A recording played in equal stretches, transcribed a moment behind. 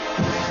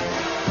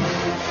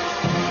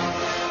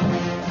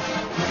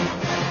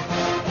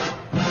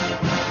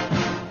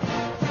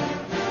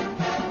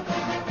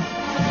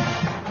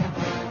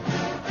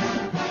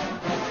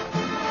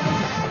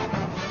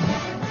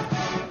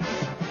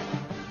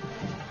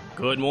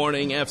Good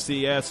morning,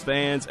 FCS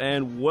fans,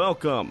 and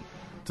welcome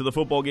to the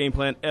Football Game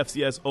Plan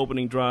FCS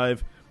Opening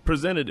Drive,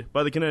 presented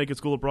by the Connecticut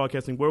School of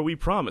Broadcasting, where we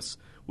promise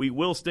we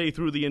will stay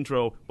through the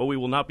intro, but we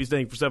will not be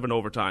staying for 7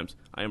 overtimes.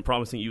 I am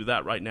promising you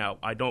that right now.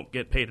 I don't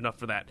get paid enough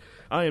for that.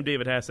 I am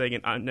David Hassagen.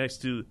 I'm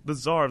next to the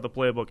czar of the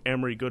playbook,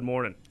 Emery. Good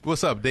morning.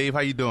 What's up, Dave? How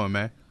you doing,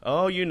 man?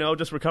 Oh, you know,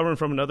 just recovering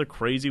from another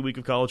crazy week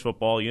of college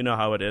football. You know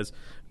how it is.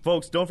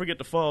 Folks, don't forget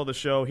to follow the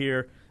show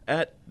here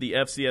at the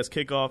FCS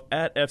Kickoff,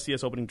 at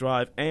FCS Opening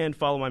Drive, and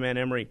follow my man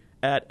Emery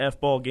at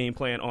FBall Game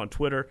Plan on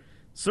Twitter.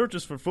 Search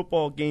us for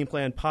Football Game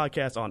Plan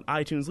Podcast on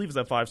iTunes. Leave us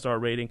that 5-star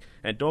rating.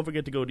 And don't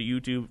forget to go to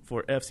YouTube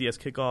for FCS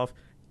Kickoff,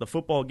 the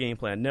Football Game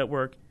Plan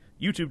Network,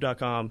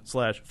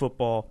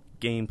 youtube.com/Football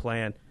Game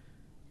Plan.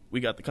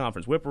 We got the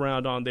conference whip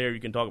around on there. You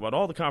can talk about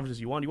all the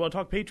conferences you want. You want to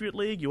talk Patriot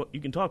League? You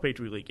can talk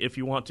Patriot League if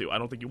you want to. I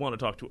don't think you want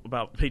to talk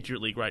about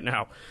Patriot League right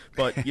now.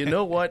 But you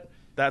know what?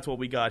 That's what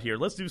we got here.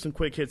 Let's do some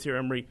quick hits here,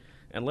 Emery.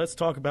 And let's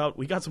talk about,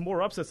 we got some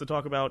more upsets to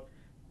talk about.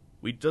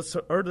 We just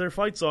heard their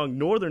fight song.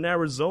 Northern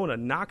Arizona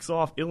knocks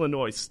off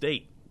Illinois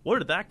State. Where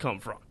did that come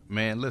from?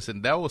 Man,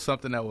 listen, that was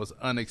something that was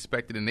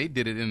unexpected, and they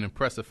did it in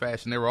impressive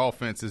fashion. Their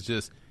offense is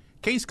just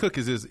 – Case Cook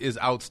is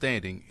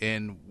outstanding.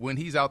 And when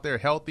he's out there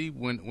healthy,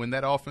 when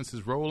that offense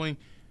is rolling,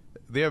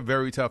 they're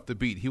very tough to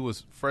beat. He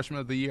was Freshman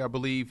of the Year, I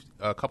believe,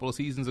 a couple of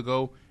seasons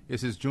ago.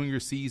 It's his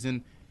junior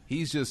season.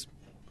 He's just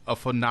a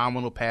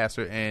phenomenal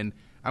passer, and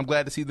I'm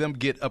glad to see them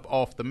get up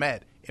off the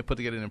mat and put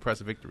together an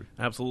impressive victory.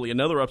 Absolutely.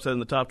 Another upset in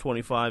the top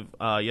 25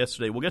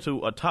 yesterday. We'll get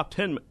to a top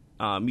 10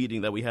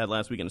 meeting that we had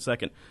last week in a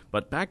second.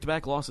 But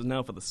back-to-back losses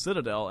now for the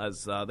Citadel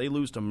as they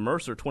lose to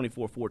Mercer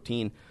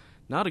 24-14.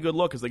 Not a good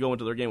look as they go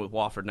into their game with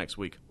Wofford next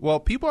week.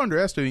 Well, people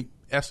underestimate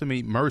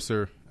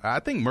Mercer. I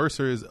think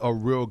Mercer is a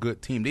real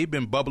good team. They've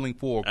been bubbling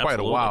for quite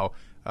a while,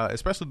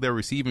 especially their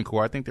receiving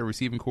core. I think their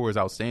receiving core is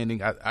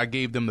outstanding. I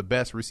gave them the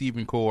best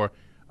receiving core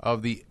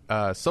of the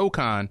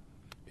SoCon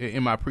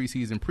in my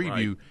preseason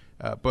preview.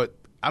 Right. But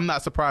I'm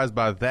not surprised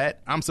by that.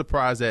 I'm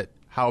surprised at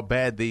how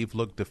bad they've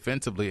looked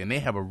defensively, and they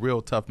have a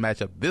real tough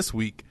matchup this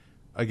week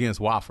against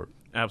Wofford.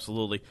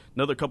 Absolutely.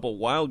 Another couple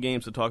wild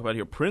games to talk about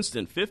here.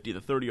 Princeton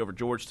 50-30 over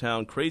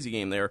Georgetown. Crazy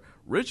game there.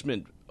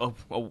 Richmond,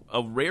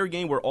 a rare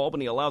game where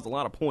Albany allows a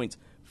lot of points.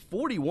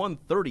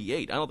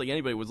 41-38. I don't think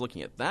anybody was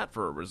looking at that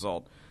for a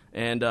result.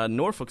 And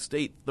Norfolk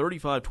State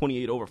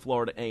 35-28 over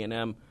Florida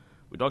A&M.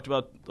 We talked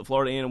about the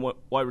Florida A&M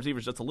wide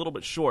receivers just a little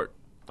bit short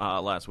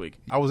last week.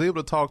 I was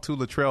able to talk to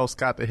Latrell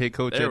Scott, the head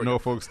coach at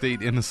Norfolk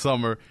State in the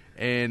summer,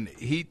 and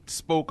he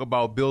spoke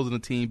about building a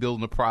team,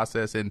 building a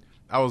process, and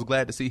I was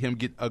glad to see him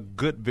get a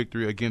good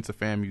victory against a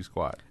FAMU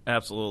squad.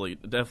 Absolutely.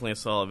 Definitely a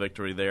solid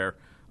victory there.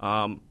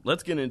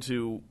 Let's get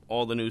into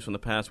all the news from the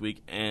past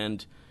week,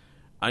 and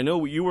I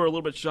know you were a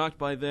little bit shocked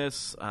by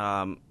this.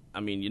 I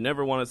mean, you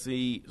never want to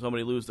see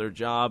somebody lose their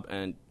job,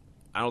 and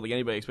I don't think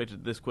anybody expected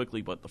it this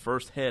quickly, but the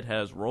first head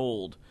has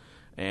rolled,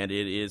 and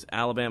it is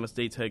Alabama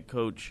State's head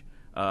coach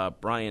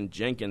Brian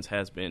Jenkins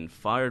has been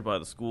fired by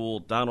the school.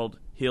 Donald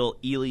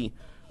Hill-Ely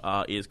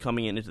is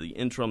coming into the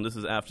interim. This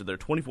is after their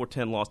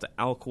 24-10 loss to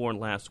Alcorn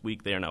last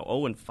week. They are now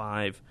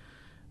 0-5.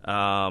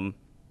 I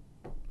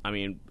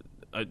mean,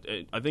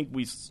 I think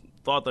we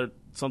thought that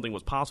something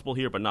was possible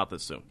here, but not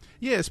this soon.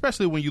 Yeah,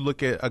 especially when you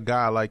look at a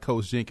guy like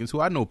Coach Jenkins, who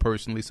I know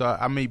personally, so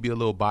I may be a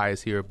little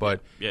biased here,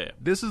 but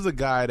this is a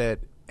guy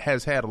that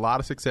has had a lot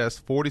of success,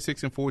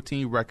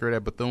 46-14 record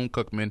at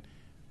Bethune-Cookman,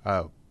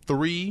 4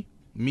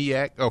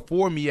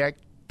 MEAC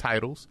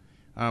titles.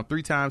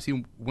 3 times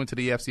he went to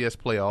the FCS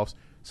playoffs.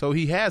 So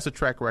he has a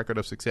track record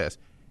of success.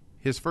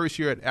 His first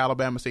year at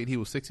Alabama State, he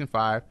was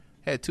 6-5,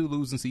 had 2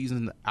 losing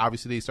seasons.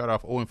 Obviously, they started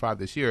off 0-5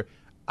 this year.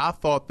 I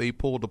thought they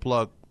pulled the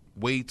plug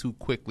way too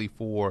quickly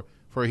for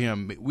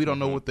him. We don't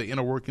know what the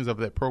inner workings of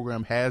that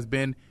program has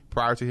been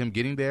prior to him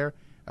getting there.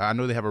 I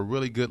know they have a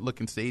really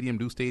good-looking stadium,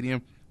 new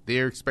stadium.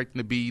 They're expecting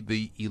to be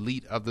the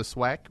elite of the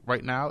SWAC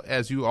right now,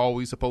 as you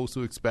always supposed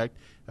to expect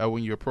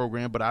when you're a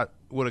program. But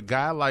with a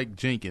guy like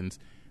Jenkins,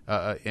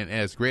 and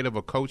as great of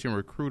a coach and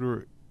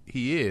recruiter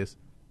he is,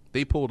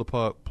 they pulled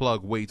the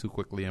plug way too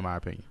quickly, in my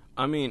opinion.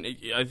 I mean,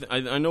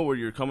 I know where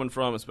you're coming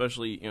from,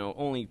 especially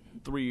only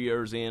 3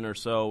 years in or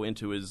so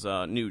into his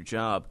new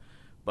job.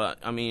 But,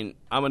 I mean,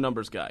 I'm a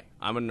numbers guy.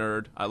 I'm a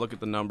nerd. I look at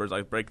the numbers.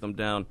 I break them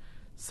down.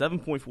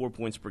 7.4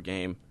 points per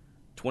game,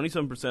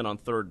 27% on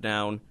third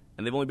down,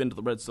 and they've only been to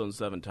the red zone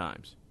 7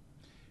 times.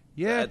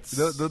 Yeah,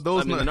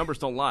 the numbers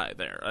don't lie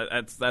there.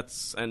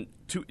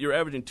 You're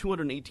averaging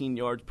 218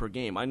 yards per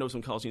game. I know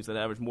some college teams that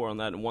average more on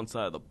that on one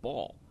side of the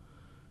ball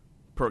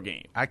per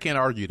game. I can't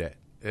argue that.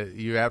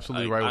 You're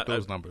absolutely right with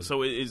those numbers.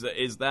 So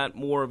is that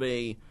more of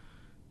a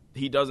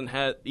he didn't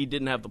have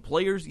the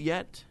players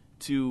yet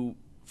to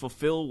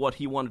fulfill what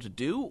he wanted to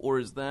do, or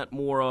is that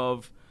more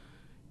of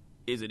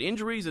is it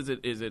injuries? Is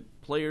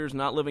it players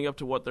not living up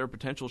to what their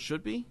potential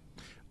should be?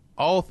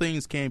 All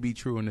things can be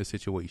true in this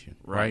situation,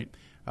 right?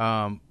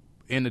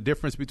 And the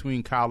difference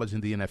between college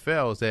and the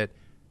NFL is that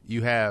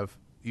you have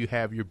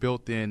your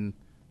built-in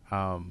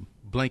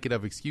blanket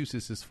of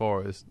excuses as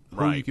far as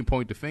who you can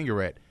point the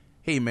finger at.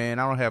 Hey, man,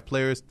 I don't have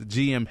players. The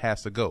GM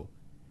has to go.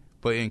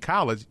 But in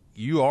college,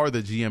 you are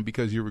the GM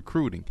because you're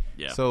recruiting.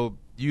 Yeah. So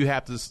you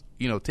have to,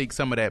 take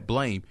some of that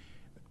blame.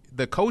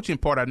 The coaching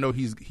part, I know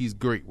he's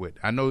great with.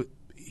 I know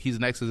he's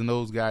an X's and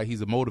O's guy.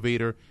 He's a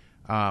motivator.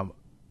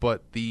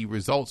 But the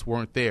results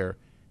weren't there.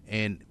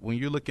 And when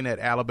you're looking at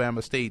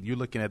Alabama State, you're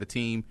looking at a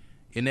team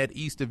in that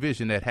East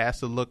Division that has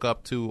to look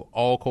up to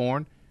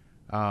Alcorn.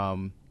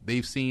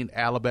 They've seen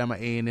Alabama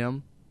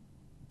A&M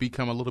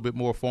become a little bit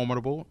more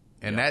formidable,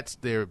 and that's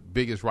their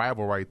biggest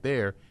rival right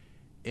there.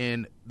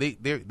 And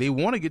they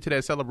want to get to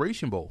that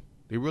Celebration Bowl.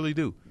 They really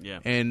do. Yeah.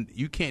 And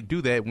you can't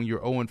do that when you're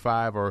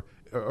 0-5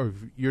 or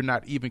you're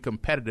not even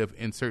competitive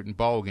in certain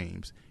ball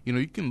games.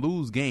 You can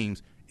lose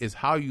games. It's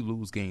how you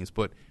lose games.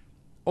 But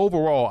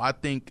overall, I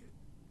think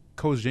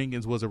Coach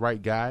Jenkins was the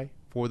right guy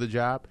for the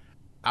job.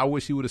 I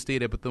wish he would have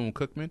stayed at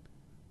Bethune-Cookman.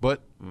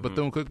 But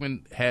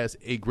Bethune-Cookman has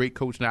a great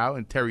coach now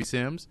in Terry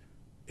Sims,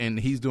 and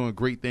he's doing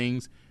great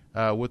things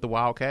with the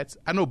Wildcats.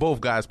 I know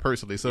both guys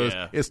personally, so it's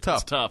tough. It's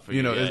tough.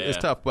 It's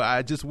tough. But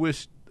I just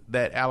wish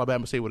that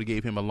Alabama State would have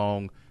gave him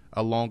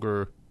a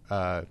longer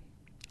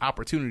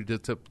opportunity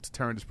to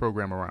turn this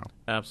program around.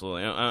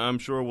 Absolutely. I'm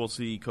sure we'll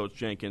see Coach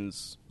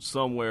Jenkins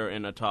somewhere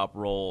in a top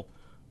role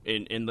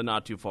in the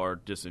not too far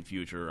distant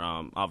future.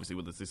 Obviously,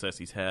 with the success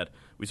he's had,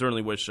 we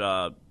certainly wish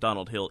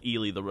Donald Hill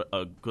Ely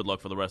good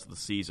luck for the rest of the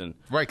season.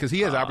 Right, because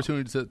he has the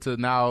opportunity to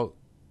now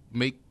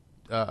make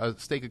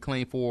stake a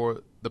claim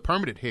for the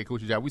permanent head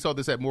coaching job. We saw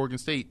this at Morgan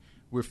State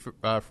with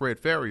Fred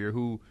Ferrier,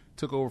 who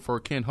took over for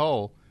Ken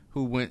Hull,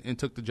 who went and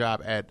took the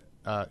job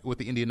with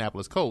the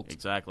Indianapolis Colts.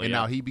 Exactly. And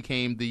now he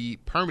became the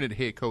permanent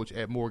head coach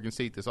at Morgan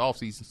State this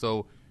offseason.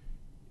 So,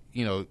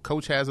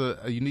 Coach has a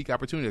unique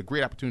opportunity, a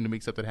great opportunity to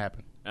make something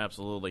happen.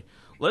 Absolutely.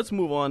 Let's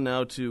move on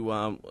now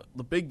to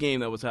the big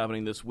game that was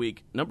happening this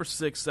week. Number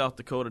 6, South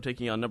Dakota,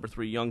 taking on number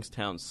 3,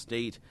 Youngstown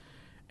State.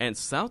 And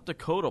South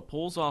Dakota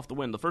pulls off the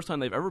win. The first time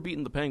they've ever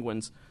beaten the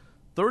Penguins,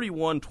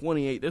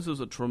 31-28. This was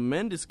a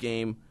tremendous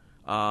game.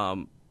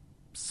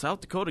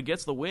 South Dakota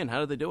gets the win. How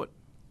did they do it?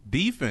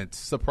 Defense,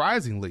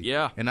 surprisingly.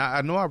 Yeah. And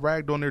I know I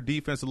ragged on their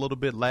defense a little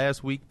bit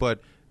last week,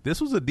 but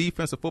this was a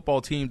defensive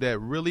football team that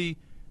really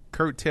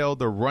curtailed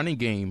the running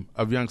game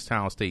of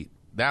Youngstown State.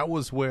 That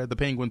was where the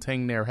Penguins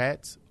hang their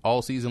hats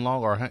all season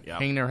long, or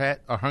hung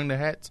their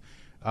hats.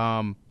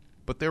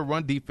 But their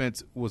run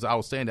defense was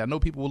outstanding. I know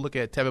people will look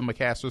at Tevin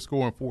McCaster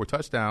scoring 4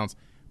 touchdowns,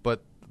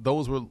 but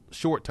those were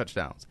short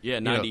touchdowns. Yeah,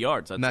 90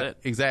 yards. That's it.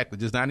 Exactly,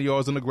 just 90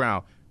 yards on the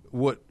ground.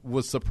 What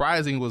was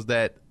surprising was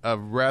that a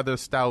rather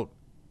stout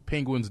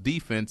Penguins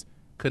defense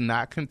could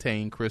not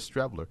contain Chris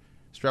Streveler.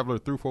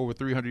 Streveler threw for over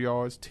 300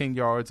 yards, 10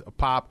 yards a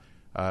pop,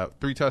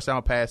 3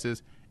 touchdown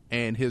passes,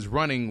 and his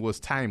running was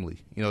timely.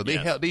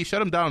 They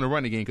shut him down in the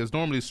running game because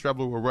normally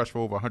Streveler will rush for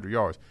over 100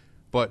 yards.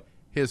 But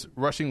his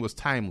rushing was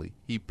timely.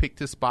 He picked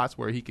his spots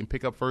where he can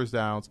pick up first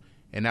downs,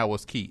 and that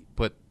was key.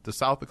 But the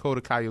South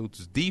Dakota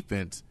Coyotes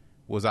defense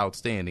was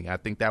outstanding. I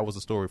think that was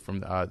the story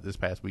from this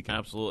past weekend.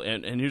 Absolutely.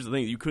 And here's the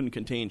thing. You couldn't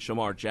contain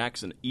Shamar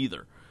Jackson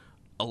either.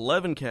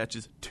 11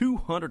 catches,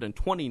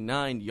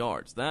 229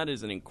 yards. That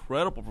is an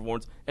incredible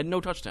performance, and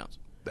no touchdowns.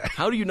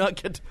 How do you not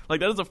get –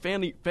 that is a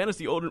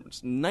fantasy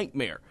owner's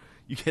nightmare.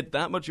 You get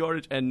that much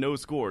yardage and no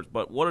scores.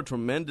 But what a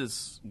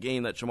tremendous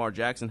game that Shamar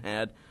Jackson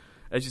had.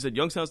 As you said,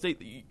 Youngstown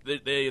State,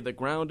 they the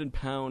ground and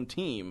pound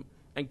team,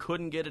 and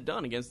couldn't get it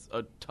done against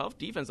a tough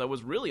defense that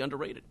was really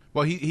underrated.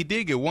 Well, he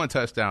did get 1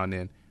 touchdown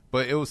then.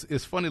 But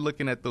it's funny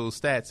looking at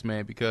those stats,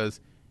 man, because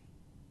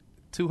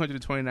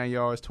 229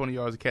 yards, 20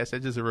 yards a catch,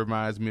 that just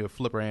reminds me of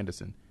Flipper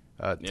Anderson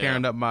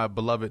tearing up my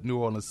beloved New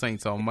Orleans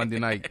Saints on Monday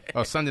night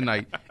or Sunday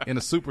night in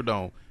the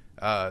Superdome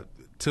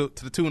to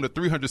the tune of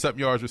 300-something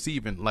yards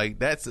receiving.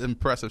 That's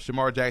impressive.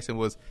 Shamar Jackson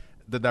was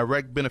the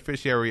direct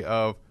beneficiary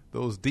of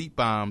those deep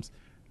bombs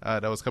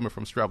that was coming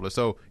from Streveler.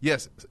 So,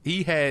 yes,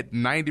 he had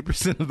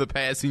 90% of the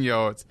passing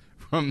yards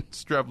from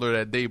Streveler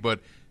that day,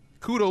 but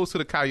kudos to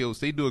the Coyotes.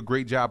 They do a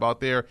great job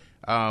out there.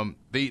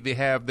 They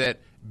have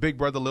that big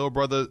brother, little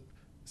brother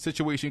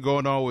situation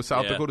going on with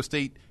South Dakota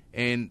State,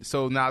 and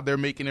so now they're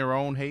making their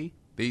own hay.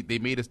 They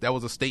made us. That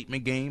was a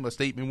statement game, a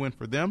statement win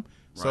for them.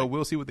 So right.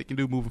 We'll see what they can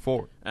do moving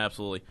forward.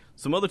 Absolutely.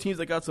 Some other teams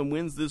that got some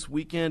wins this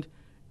weekend.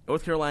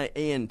 North Carolina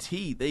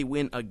A&T, they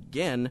win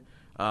again.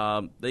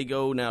 They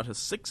go now to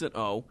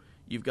 6-0.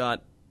 You've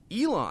got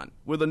Elon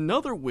with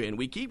another win.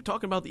 We keep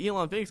talking about the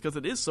Elon Phoenix because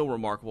it is so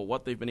remarkable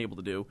what they've been able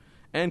to do.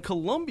 And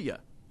Columbia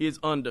is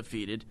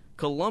undefeated.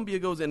 Columbia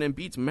goes in and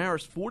beats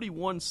Marist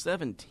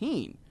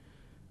 41-17.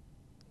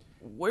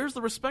 Where's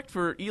the respect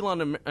for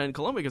Elon and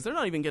Columbia? Because they're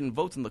not even getting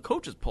votes in the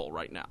coaches poll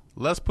right now.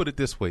 Let's put it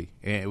this way,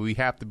 and we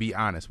have to be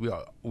honest. We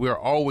are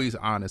always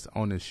honest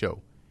on this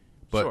show.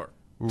 But sure.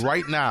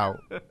 Right now,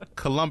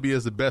 Columbia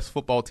is the best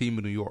football team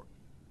in New York.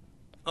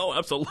 Oh,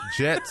 absolutely.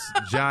 Jets,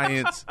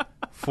 Giants,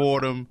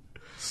 Fordham,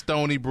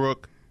 Stony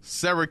Brook,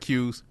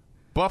 Syracuse,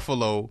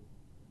 Buffalo,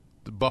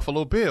 the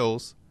Buffalo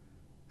Bills.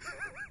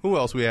 Who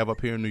else we have up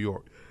here in New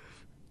York?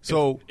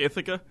 So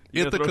Ithaca,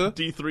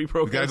 D3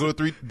 programs. You got to go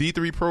to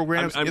D3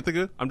 programs.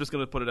 Ithaca. I'm just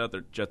going to put it out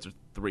there. Jets are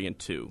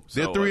 3-2.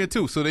 So, they're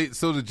 3-2.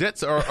 So the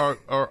Jets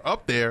are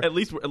up there. At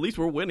least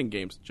we're winning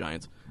games,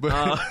 Giants. But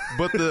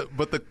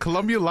the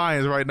Columbia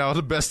Lions right now are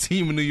the best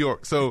team in New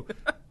York. So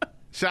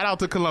shout out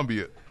to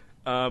Columbia.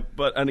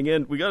 And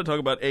again, we got to talk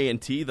about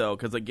A&T though,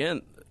 because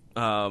again,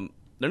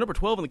 they're number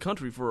 12 in the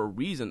country for a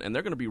reason, and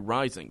they're going to be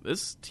rising.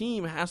 This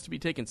team has to be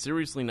taken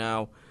seriously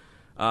now.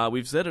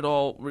 We've said it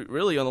all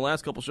really on the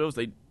last couple shows.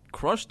 They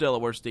crushed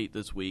Delaware State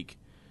this week.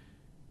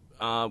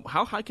 How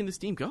high can this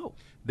team go?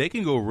 They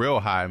can go real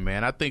high,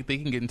 man. I think they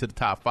can get into the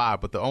top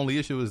 5, but the only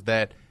issue is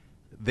that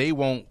they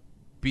won't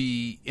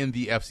be in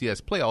the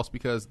FCS playoffs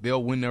because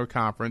they'll win their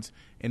conference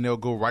and they'll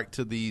go right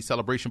to the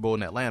Celebration Bowl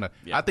in Atlanta.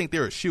 Yeah. I think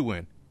they're a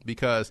shoo-in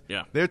because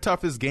their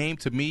toughest game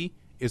to me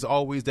is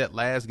always that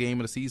last game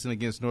of the season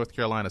against North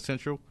Carolina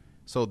Central.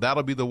 So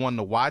that'll be the one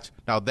to watch.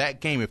 Now,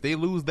 that game, if they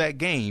lose that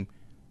game,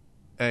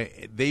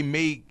 they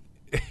may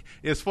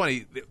 – it's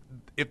funny.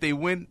 If they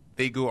win,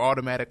 they go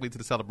automatically to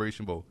the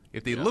Celebration Bowl.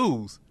 If they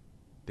lose,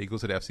 they go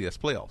to the FCS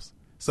playoffs.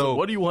 So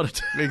what do you want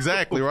to do?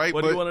 Exactly, right?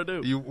 What do you want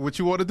to do? What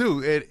you want to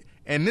do.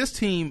 And this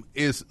team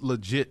is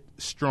legit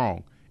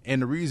strong. And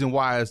the reason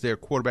why is their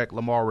quarterback,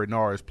 Lamar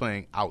Renard, is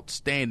playing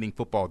outstanding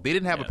football. They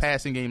didn't have a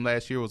passing game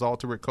last year. It was all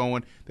to Rick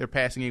Cohen. Their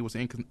passing game was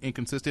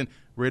inconsistent.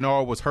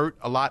 Renard was hurt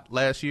a lot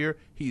last year.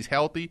 He's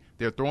healthy.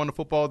 They're throwing the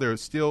football. They're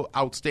still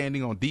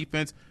outstanding on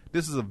defense.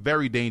 This is a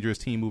very dangerous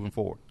team moving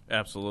forward.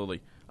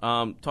 Absolutely.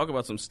 Talk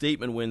about some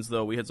statement wins,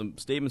 though. We had some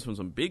statements from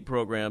some big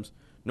programs,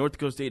 North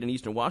Dakota State and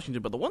Eastern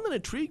Washington. But the one that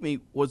intrigued me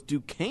was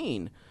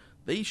Duquesne.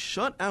 They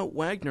shut out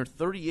Wagner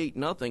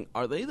 38-0.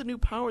 Are they the new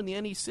power in the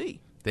NEC?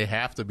 They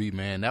have to be,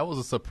 man. That was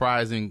a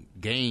surprising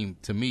game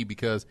to me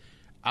because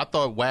I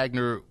thought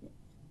Wagner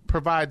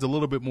provides a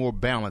little bit more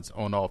balance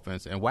on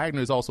offense, and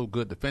Wagner is also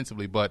good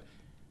defensively. But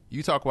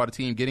you talk about a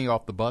team getting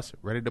off the bus,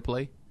 ready to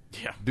play.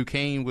 Yeah.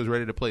 Duquesne was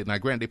ready to play. Now,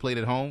 granted, they played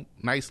at home.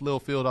 Nice little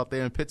field out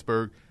there in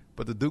Pittsburgh.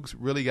 But the Dukes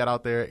really got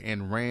out there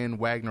and ran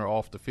Wagner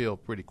off the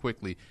field pretty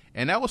quickly.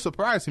 And that was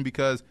surprising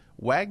because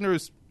Wagner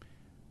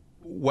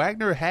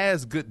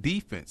has good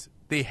defense.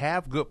 They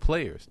have good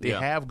players. They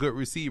have good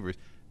receivers.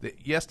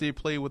 Yes, they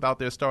played without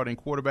their starting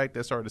quarterback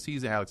that started the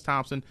season, Alex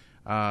Thompson.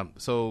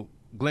 So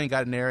Glenn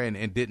got in there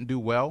and didn't do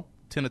well.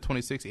 10 of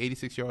 26,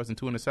 86 yards and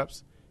 2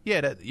 intercepts.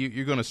 Yeah,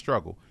 you're going to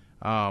struggle.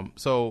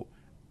 So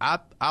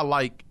I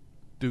like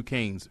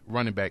Duquesne's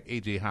running back,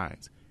 A.J.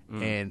 Hines.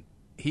 And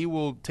he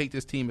will take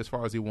this team as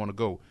far as he want to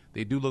go.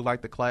 They do look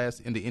like the class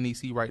in the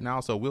NEC right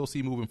now, so we'll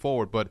see moving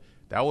forward. But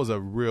that was a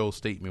real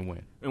statement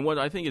win. And what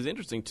I think is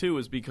interesting, too,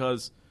 is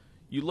because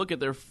you look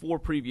at their 4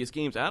 previous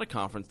games out of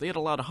conference, they had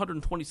allowed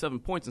 127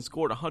 points and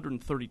scored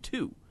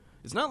 132.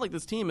 It's not like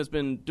this team has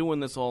been doing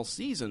this all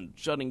season,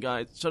 shutting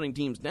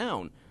teams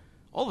down.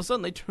 All of a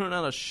sudden, they turn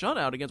out a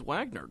shutout against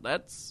Wagner.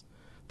 That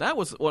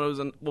was what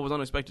was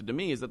unexpected to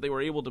me, is that they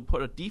were able to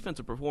put a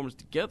defensive performance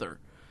together,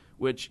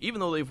 which even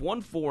though they've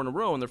won 4 in a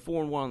row and they're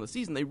 4-1 on the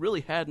season, they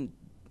really hadn't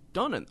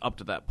done it up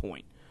to that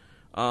point.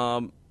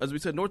 As we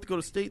said, North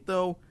Dakota State,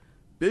 though,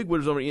 big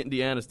winners over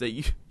Indiana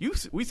State.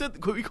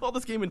 We called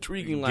this game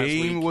intriguing last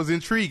week. Game was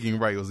intriguing,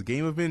 right? It was a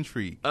game of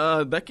intrigue.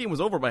 That game was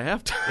over by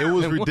halftime. It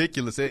was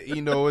ridiculous.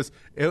 It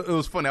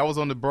was funny. I was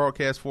on the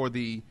broadcast for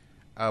the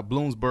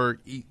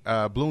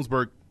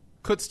Bloomsburg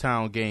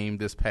Kutztown game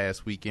this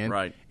past weekend,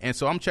 right? And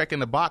so I'm checking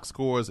the box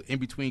scores in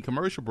between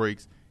commercial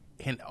breaks,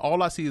 and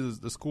all I see is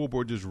the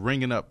scoreboard just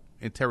ringing up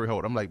in Terre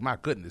Haute. I'm like, my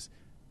goodness,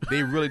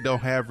 they really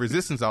don't have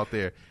resistance out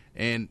there.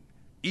 And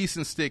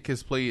Easton Stick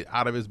has played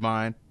out of his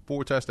mind.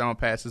 4 touchdown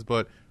passes,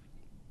 but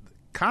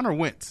Connor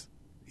Wentz,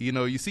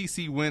 you see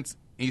C. Wentz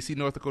and you see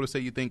North Dakota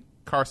State, you think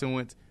Carson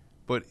Wentz,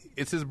 but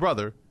it's his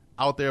brother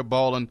out there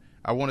balling.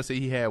 I want to say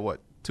he had,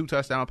 2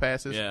 touchdown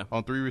passes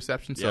on 3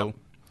 receptions. Yep. So,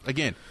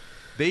 again,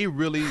 they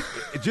really,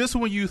 just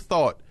when you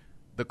thought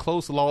the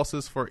close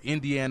losses for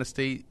Indiana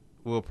State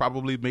will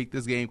probably make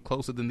this game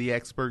closer than the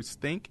experts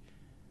think,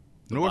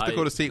 North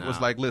Dakota State was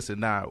like,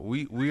 listen,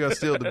 we are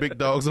still the big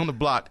dogs on the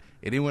block,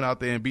 and they went out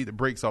there and beat the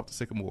brakes off the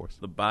Sycamores.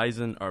 The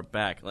Bison are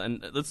back.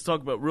 And let's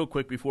talk about, real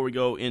quick before we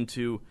go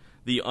into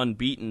the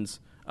unbeatens,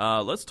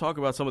 let's talk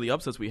about some of the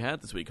upsets we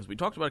had this week, because we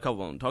talked about a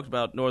couple of them. We talked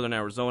about Northern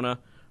Arizona.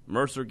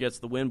 Mercer gets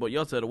the win, but you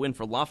also had a win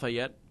for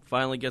Lafayette,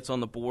 finally gets on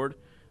the board.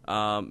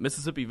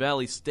 Mississippi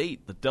Valley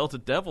State, the Delta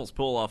Devils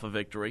pull off a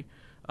victory.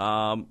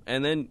 And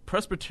then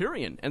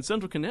Presbyterian and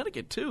Central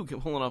Connecticut, too,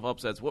 pulling off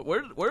upsets.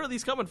 Where are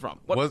these coming from?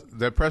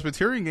 The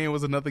Presbyterian game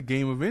was another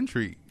game of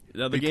intrigue.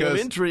 Another game of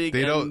intrigue.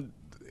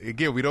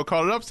 We don't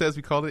call it upsets.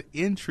 We call it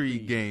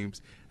intrigue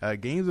games,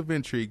 games of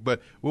intrigue.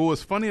 But what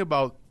was funny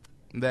about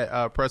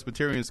that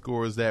Presbyterian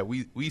score is that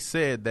we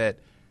said that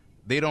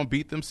they don't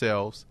beat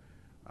themselves.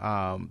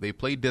 They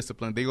play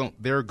disciplined.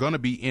 They're going to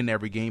be in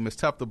every game. It's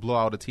tough to blow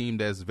out a team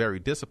that's very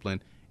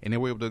disciplined, and they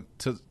were able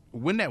to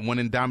win that one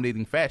in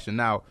dominating fashion.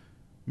 Now,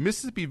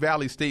 Mississippi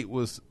Valley State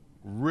was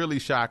really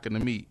shocking to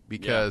me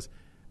because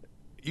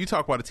you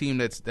talk about a team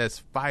that's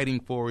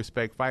fighting for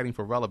respect, fighting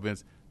for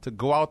relevance, to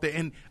go out there.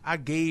 And I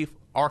gave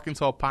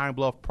Arkansas Pine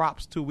Bluff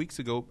props 2 weeks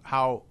ago,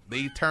 how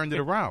they turned it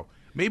around.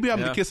 Maybe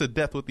I'm the kiss of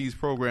death with these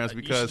programs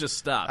because you should just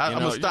stop. I'm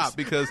going to stop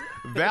because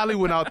Valley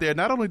went out there.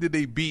 Not only did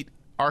they beat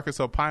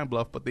Arkansas Pine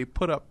Bluff, but they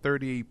put up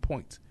 38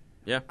 points.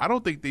 Yeah. I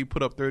don't think they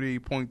put up 38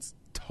 points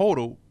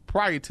total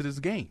prior to this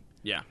game.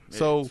 Yeah.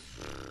 So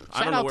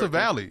shout out to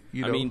Valley.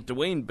 I mean,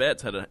 Dwayne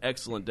Betts had an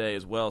excellent day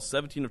as well.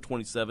 17 of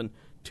 27,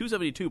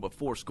 272, but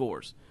 4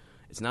 scores.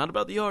 It's not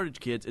about the yardage,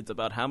 kids. It's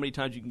about how many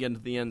times you can get into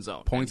the end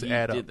zone. Points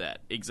add up. He did that.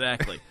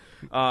 Exactly.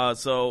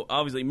 So,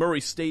 obviously,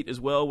 Murray State as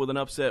well with an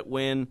upset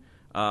win.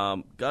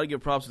 Got to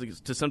give props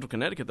to Central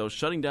Connecticut, though,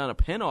 shutting down a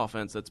Penn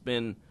offense that's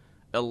been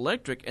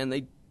electric, and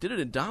they did it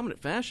in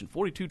dominant fashion,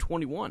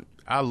 42-21.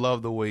 I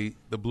love the way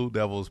the Blue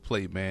Devils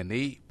play, man.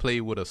 They play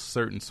with a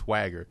certain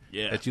swagger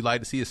that you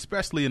like to see,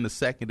 especially in the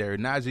secondary.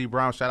 Najee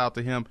Brown, shout out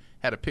to him,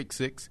 had a pick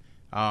 6.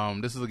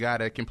 This is a guy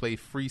that can play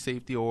free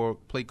safety or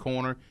play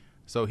corner,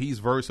 so he's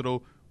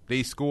versatile.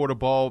 They score the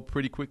ball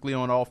pretty quickly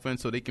on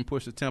offense, so they can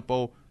push the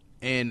tempo.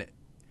 And,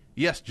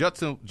 yes,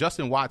 Justin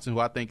Watson, who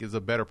I think is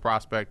a better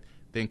prospect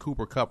than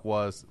Cooper Kupp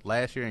was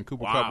last year, and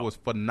Cooper Kupp was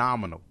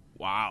phenomenal.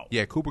 Wow.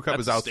 Yeah, Cooper Kupp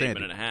is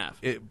outstanding. That's a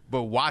statement and a half.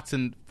 But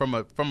Watson, from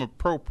a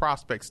pro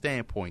prospect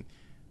standpoint,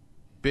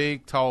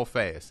 big, tall,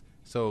 fast.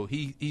 So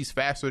he's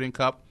faster than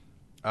Kupp.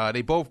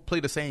 They both play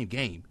the same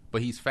game,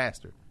 but he's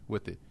faster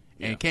with it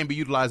and can be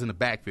utilized in the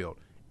backfield.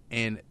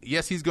 And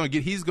yes, he's going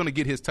to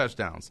get his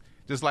touchdowns,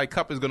 just like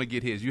Kupp is going to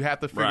get his. You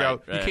have to figure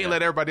out you can't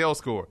let everybody else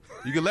score.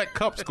 You can let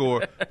Kupp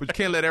score, but you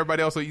can't let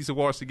everybody else on Eastern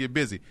Washington get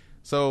busy.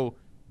 So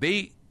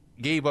they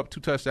gave up 2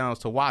 touchdowns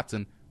to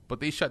Watson, but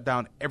they shut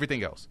down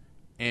everything else.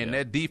 And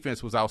that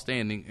defense was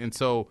outstanding.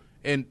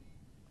 And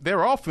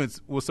their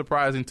offense was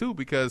surprising, too,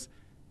 because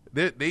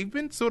they've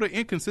been sort of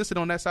inconsistent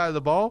on that side of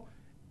the ball,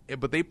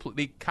 but they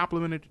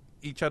complemented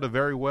each other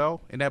very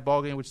well in that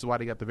ball game, which is why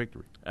they got the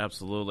victory.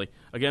 Absolutely.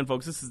 Again,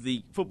 folks, this is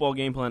the Football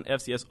Game Plan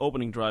FCS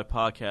Opening Drive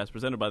podcast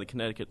presented by the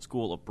Connecticut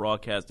School of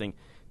Broadcasting.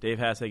 Dave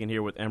Hashagen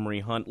here with Emery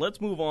Hunt. Let's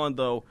move on,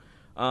 though,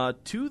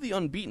 to the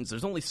unbeatens.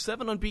 There's only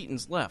 7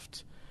 unbeatens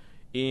left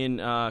in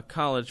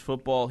college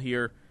football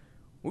here.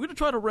 We're going to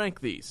try to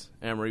rank these,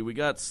 Emery. We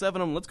got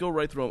 7 of them. Let's go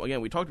right through them. Again,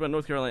 we talked about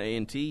North Carolina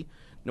A&T,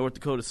 North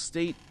Dakota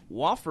State,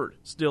 Wofford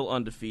still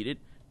undefeated,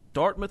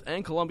 Dartmouth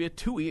and Columbia,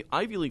 2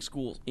 Ivy League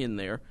schools in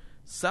there,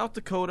 South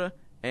Dakota,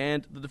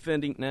 and the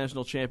defending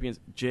national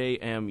champions,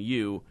 JMU.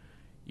 You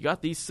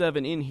got these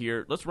 7 in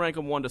here. Let's rank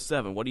them 1 to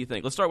 7. What do you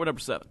think? Let's start with number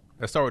 7.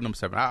 Let's start with number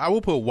 7. I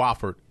will put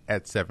Wofford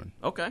at 7.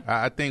 Okay.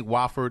 I think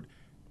Wofford,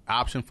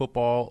 option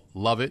football,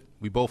 love it.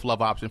 We both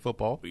love option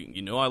football.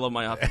 You know I love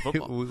my option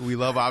football. we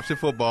love option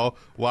football.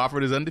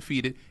 Wofford is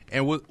undefeated.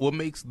 And what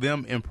makes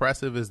them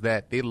impressive is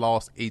that they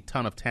lost a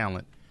ton of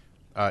talent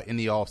in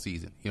the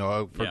offseason,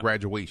 for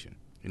graduation.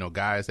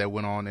 Guys that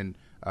went on and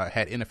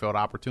had NFL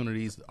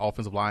opportunities,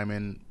 offensive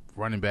lineman,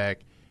 running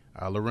back.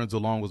 Lorenzo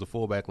Long was a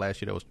fullback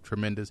last year that was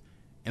tremendous.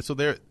 And so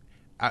the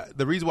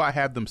reason why I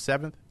have them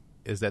 7th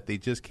is that they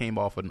just came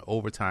off an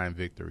overtime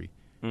victory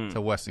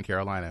to Western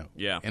Carolina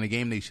in a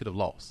game they should have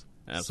lost.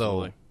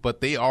 Absolutely. But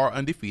they are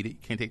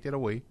undefeated. Can't take that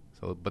away.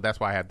 But that's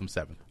why I have them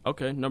 7th.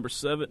 Okay, number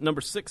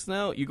 6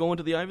 now. You going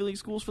to the Ivy League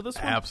schools for this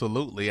one?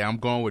 Absolutely. I'm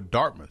going with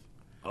Dartmouth.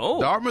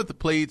 Oh. Dartmouth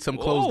played some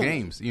close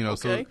games.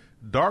 Okay. So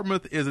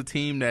Dartmouth is a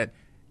team that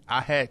I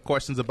had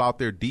questions about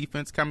their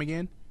defense coming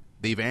in.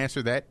 They've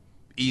answered that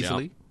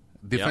easily.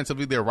 Yep.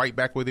 Defensively, they're right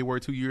back where they were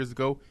 2 years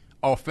ago.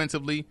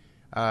 Offensively,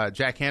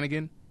 Jack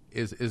Hannigan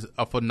is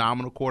a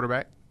phenomenal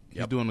quarterback.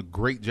 He's doing a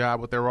great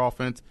job with their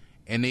offense,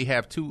 and they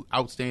have 2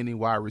 outstanding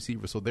wide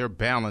receivers, so they're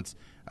balanced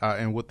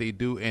in what they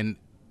do. And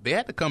they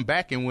had to come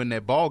back and win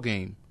that ball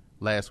game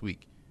last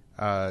week,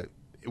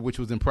 which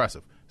was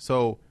impressive.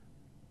 So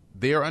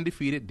they're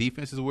undefeated.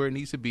 Defense is where it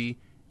needs to be.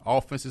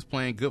 Offense is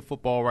playing good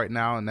football right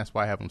now, and that's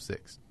why I have them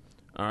 6.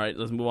 All right,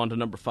 let's move on to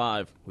number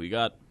 5. Who you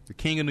got? The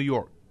King of New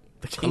York,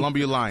 the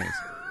Columbia Lions.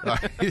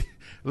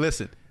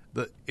 Listen,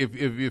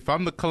 if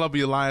I'm the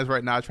Columbia Lions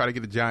right now, I try to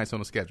get the Giants on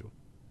the schedule.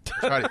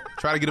 Try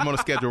to get them on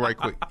the schedule right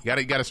quick.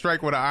 You got to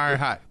strike with an iron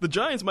hot. The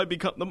Giants might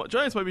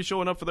be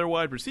showing up for their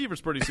wide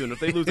receivers pretty soon if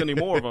they lose any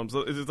more of them. So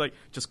it's like,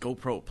 just go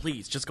pro,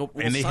 please. Just go.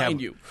 We'll sign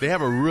you. They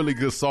have a really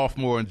good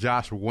sophomore in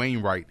Josh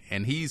Wainwright,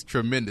 and he's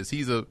tremendous.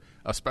 He's a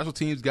special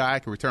teams guy,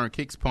 can return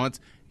kicks, punts.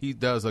 He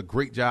does a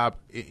great job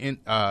in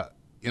a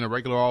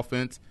regular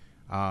offense.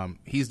 I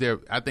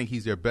think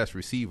he's their best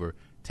receiver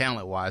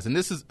talent-wise. And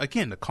this is,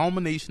 again, the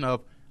culmination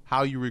of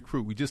how you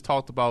recruit. We just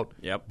talked about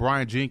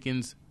Brian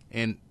Jenkins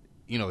and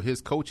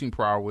his coaching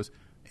prowess,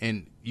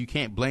 and you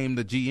can't blame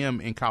the GM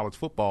in college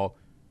football.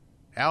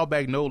 Al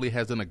Bagnoli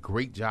has done a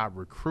great job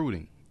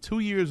recruiting 2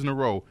 years in a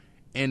row,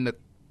 and to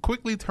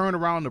quickly turn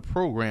around the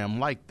program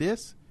like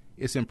this,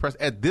 it's impressive.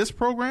 At this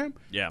program,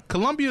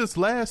 Columbia's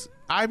last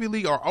Ivy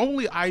League or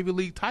only Ivy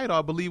League title,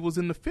 I believe, was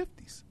in the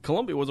 50s.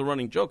 Columbia was a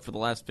running joke for the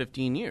last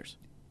 15 years.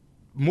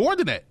 More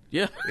than that.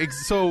 Yeah.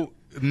 So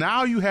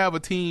now you have a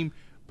team,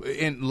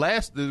 and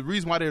the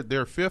reason why they're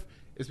 5th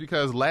is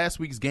because last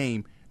week's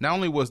game, not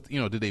only was,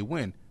 did they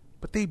win,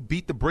 but they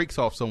beat the brakes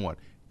off someone.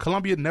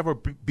 Columbia never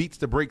beats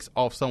the brakes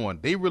off someone.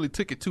 They really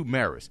took it to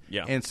Marist.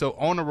 Yeah. And so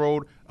on the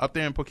road, up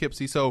there in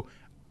Poughkeepsie. So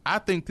I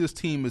think this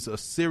team is a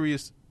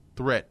serious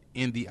threat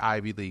in the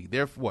Ivy League.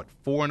 They're,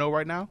 4-0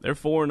 right now? They're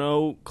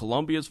 4-0.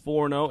 Columbia's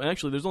 4-0. And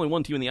actually, there's only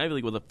one team in the Ivy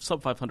League with a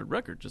sub-500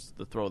 record, just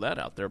to throw that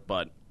out there.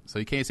 But so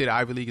you can't say the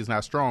Ivy League is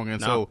not strong.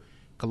 And so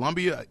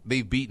Columbia,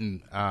 they've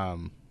beaten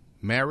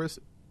Marist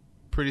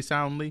pretty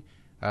soundly.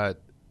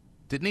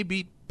 Didn't they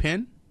beat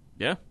Penn?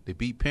 Yeah. They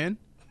beat Penn?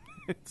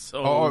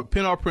 Or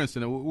Penn or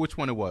Princeton? Which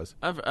one it was?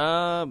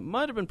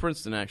 Might have been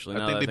Princeton, actually.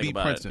 I think they beat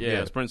Princeton.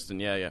 Yeah, it's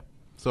Princeton. Yeah.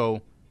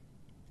 So,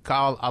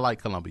 Kyle, I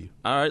like Columbia.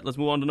 All right, let's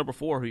move on to number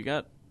 4. Who you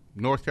got?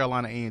 North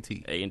Carolina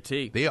A&T.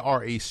 A&T. They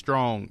are a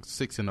strong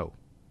 6-0.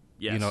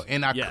 Yes.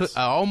 And I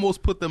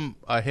almost put them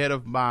ahead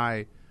of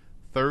my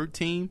third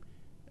team,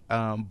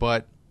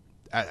 but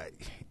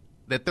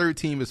that third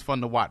team is fun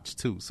to watch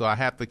too. So I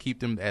have to keep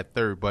them at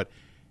third. But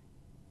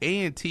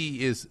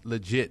A&T is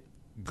legit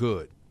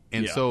good.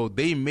 And so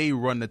they may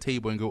run the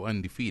table and go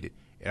undefeated.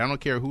 And I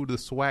don't care who the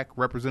SWAC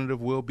representative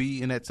will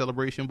be in that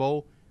Celebration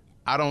Bowl.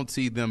 I don't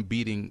see them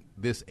beating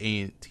this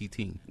A&T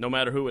team. No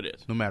matter who it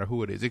is. No matter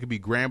who it is. It could be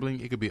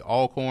Grambling. It could be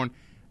Alcorn.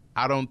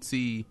 I don't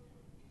see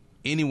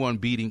anyone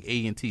beating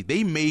A&T.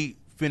 They may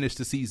finish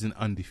the season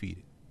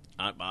undefeated.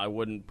 I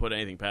wouldn't put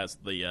anything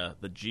past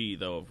the G,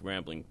 though, of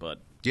Grambling. But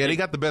yeah, they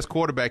got the best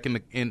quarterback in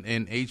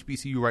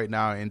HBCU right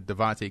now in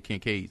Devontae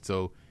Kincaid.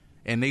 So,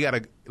 and they got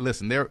to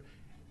listen.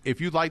 If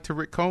you like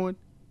Tariq Cohen,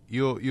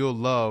 you'll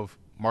love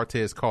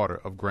Martez Carter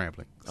of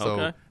Grambling.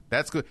 So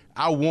that's good.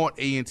 I want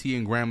A&T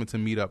and Grambling to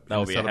meet up. That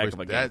would be a heck of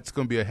a game. That's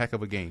going to be a heck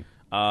of a game.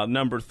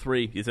 Number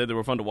 3, you said they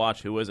were fun to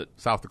watch. Who is it?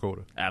 South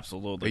Dakota.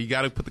 Absolutely. You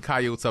got to put the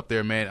Coyotes up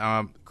there,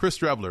 man. Chris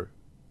Strebler,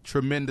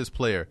 tremendous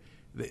player.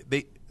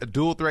 They a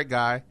dual threat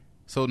guy.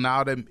 So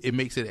now that it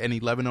makes it an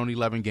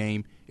 11-on-11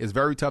 game. It's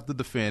very tough to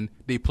defend.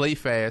 They play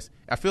fast.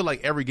 I feel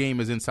like every game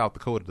is in South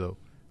Dakota, though.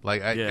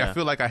 Like I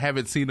feel like I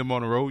haven't seen them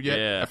on the road yet.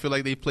 Yeah. I feel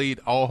like they played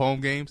all home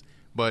games.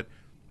 But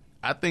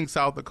I think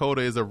South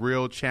Dakota is a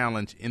real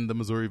challenge in the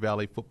Missouri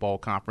Valley Football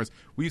Conference.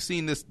 We've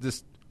seen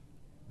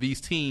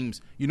these teams.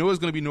 You know it's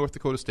going to be North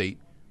Dakota State.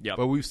 Yep.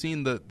 But we've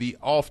seen the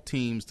off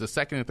teams, the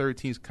second and third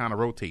teams kind of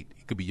rotate.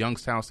 It could be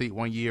Youngstown State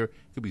one year.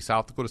 It could be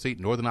South Dakota State,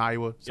 Northern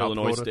Iowa,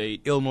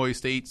 Illinois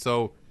State.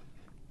 So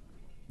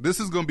this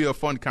is going to be a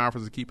fun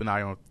conference to keep an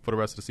eye on for the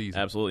rest of the season.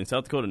 Absolutely. And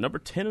South Dakota, number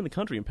 10 in the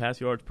country in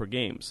pass yards per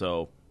game.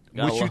 So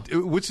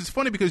which is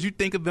funny because you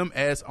think of them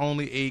as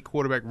only a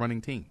quarterback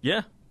running team.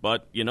 Yeah,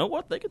 but you know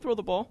what? They can throw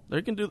the ball.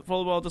 They can throw the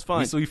ball just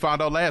fine. So we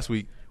found out last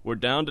week. We're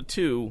down to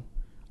 2.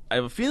 I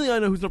have a feeling I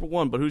know who's number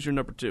 1, but who's your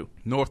number 2?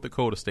 North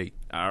Dakota State.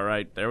 All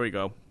right, there we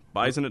go.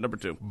 Bison at number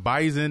 2.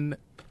 Bison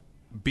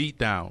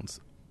beatdowns.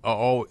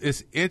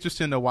 It's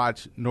interesting to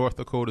watch North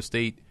Dakota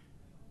State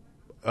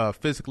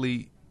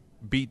physically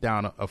beat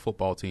down a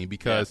football team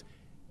because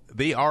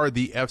they are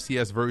the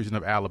FCS version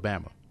of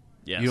Alabama.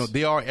 Yes.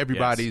 They are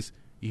everybody's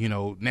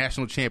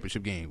national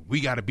championship game.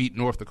 We got to beat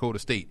North Dakota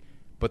State.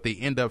 But they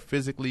end up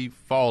physically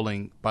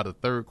falling by the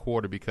third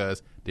quarter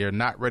because they're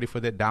not ready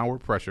for that downward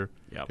pressure.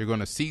 Yep. You're going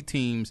to see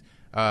teams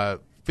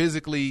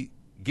physically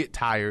get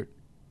tired,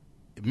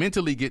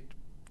 mentally get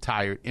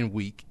tired and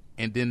weak,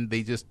 and then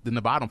then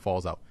the bottom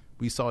falls out.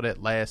 We saw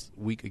that last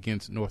week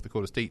against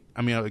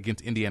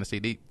against Indiana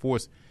State. They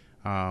forced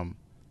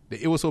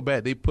it was so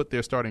bad they put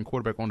their starting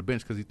quarterback on the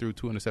bench because he threw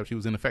 2 interceptions. He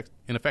was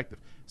ineffective.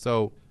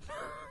 So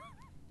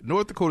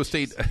North Dakota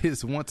State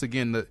is once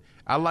again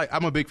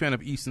I'm a big fan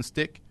of Easton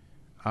Stick.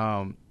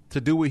 To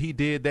do what he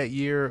did that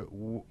year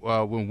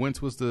when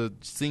Wentz was the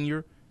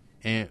senior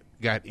and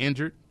got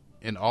injured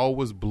and all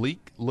was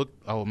bleak. North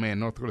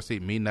Dakota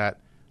State may not.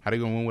 How they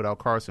going to win without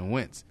Carson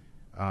Wentz?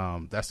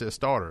 That's their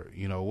starter.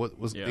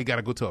 They got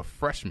to go to a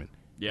freshman.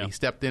 Yeah. He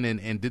stepped in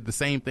and did the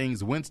same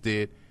things Wentz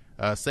did,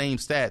 same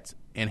stats,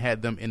 and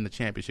had them in the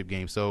championship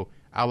game. So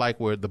I like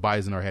where the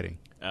Bison are heading.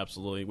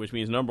 Absolutely, which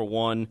means number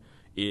 1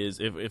 is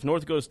if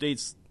North Dakota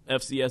State's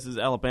FCS is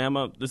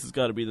Alabama, this has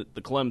got to be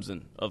the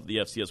Clemson of the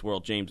FCS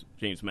world, James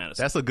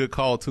Madison. That's a good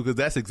call, too, because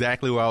that's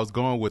exactly where I was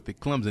going with the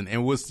Clemson.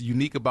 And what's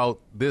unique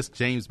about this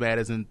James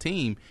Madison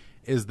team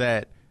is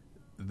that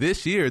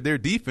this year their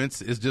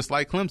defense is just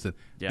like Clemson.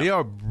 Yeah. They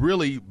are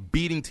really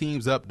beating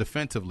teams up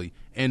defensively.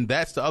 And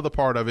that's the other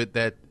part of it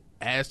that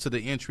adds to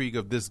the intrigue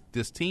of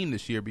this team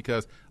this year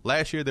because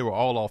last year they were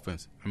all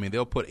offense. I mean,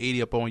 they'll put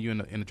 80 up on you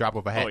in the drop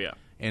of a hat. Oh, yeah.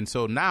 And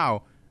so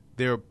now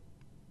they're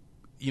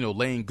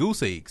laying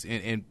goose eggs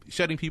and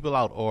shutting people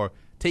out or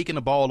taking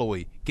the ball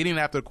away, getting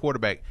after the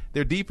quarterback.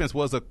 Their defense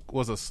was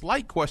a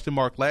slight question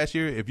mark last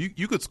year. If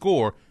you could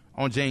score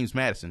on James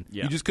Madison,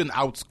 you just couldn't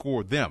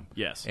outscore them.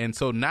 Yes. And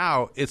so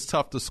now it's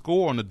tough to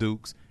score on the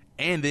Dukes,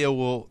 and they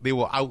will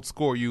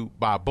outscore you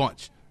by a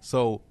bunch.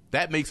 So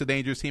that makes a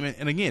dangerous team.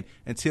 And again,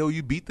 until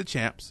you beat the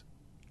champs,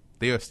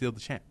 they are still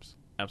the champs.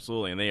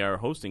 Absolutely, and they are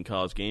hosting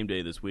College Game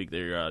Day this week.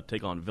 They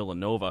take on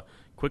Villanova.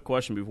 Quick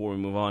question before we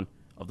move on.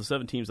 Of the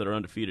 7 teams that are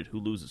undefeated, who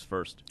loses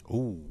first?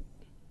 Ooh,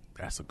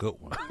 that's a good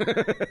one.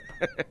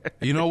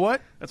 You know what?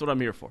 That's what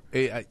I'm here for.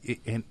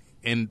 And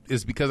and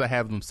it's because I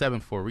have them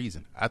 7th for a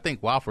reason. I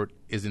think Wofford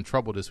is in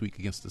trouble this week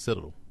against the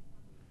Citadel.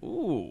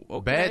 Ooh,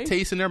 okay. Bad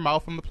taste in their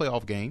mouth from the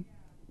playoff game.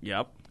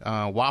 Yep.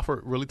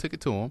 Wofford really took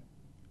it to them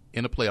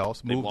in the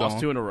playoffs. They've lost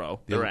 2 in a row.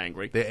 They're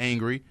angry. They're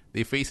angry.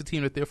 They face a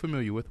team that they're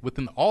familiar with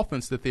an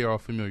offense that they are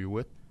familiar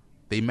with.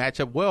 They match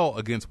up well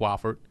against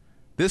Wofford.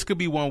 This could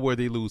be one where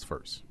they lose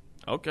first.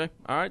 Okay.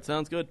 All right.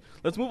 Sounds good.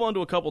 Let's move on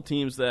to a couple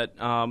teams that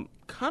kind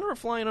of are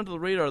flying under the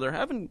radar. They're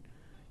having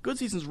good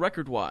seasons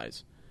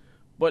record-wise,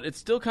 but it's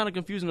still kind of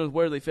confusing as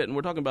where they fit. And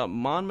we're talking about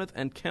Monmouth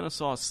and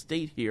Kennesaw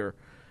State here.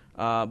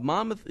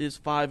 Monmouth is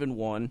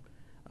 5-1.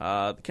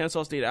 The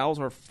Kennesaw State Owls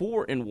are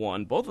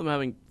 4-1. Both of them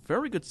having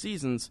very good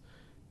seasons,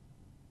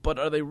 but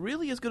are they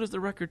really as good as the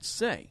records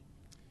say?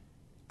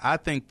 I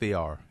think they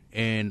are,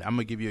 and I'm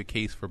going to give you a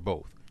case for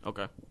both.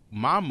 Okay.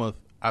 Monmouth,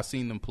 I've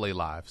seen them play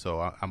live, so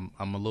I'm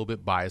a little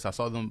bit biased. I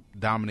saw them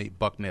dominate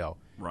Bucknell.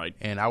 Right.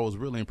 And I was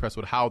really impressed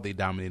with how they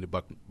dominated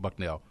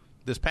Bucknell.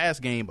 This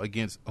past game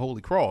against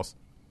Holy Cross,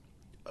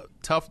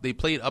 tough. They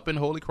played up in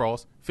Holy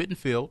Cross, Fitton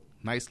Field,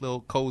 nice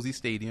little cozy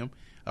stadium,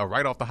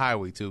 right off the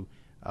highway too.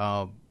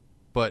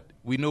 But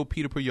we know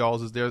Peter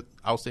Puyalls is their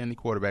outstanding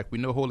quarterback. We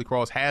know Holy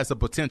Cross has the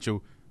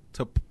potential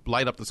to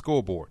light up the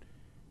scoreboard.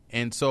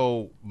 And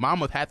so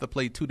Monmouth had to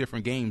play 2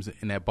 different games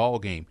in that ball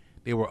game.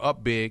 They were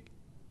up big.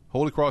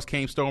 Holy Cross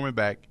came storming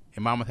back,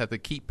 and Monmouth had to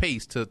keep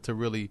pace to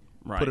really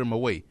put them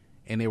away.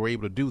 And they were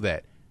able to do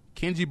that.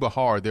 Kenji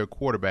Bahar, their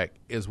quarterback,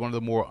 is one of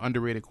the more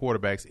underrated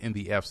quarterbacks in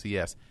the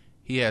FCS.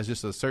 He has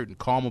just a certain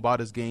calm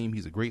about his game.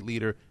 He's a great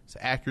leader. He's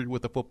accurate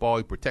with the football.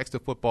 He protects the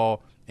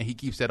football, and he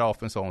keeps that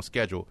offense on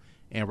schedule.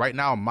 And right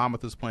now,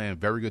 Monmouth is playing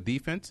very good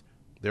defense.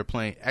 They're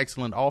playing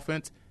excellent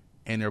offense,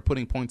 and they're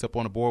putting points up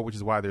on the board, which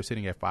is why they're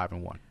sitting at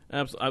 5-1.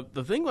 Absolutely.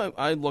 The thing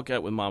I look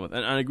at with Monmouth,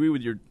 and I agree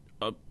with your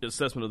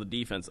assessment of the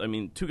defense. I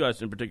mean, 2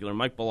 guys in particular,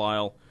 Mike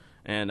Belisle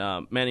and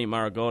Manny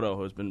Maragotto,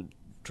 who has been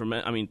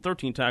tremendous. I mean,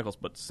 13 tackles,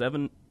 but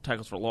 7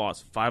 tackles for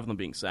loss, 5 of them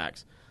being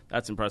sacks.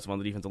 That's impressive on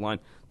the defensive line.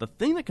 The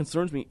thing that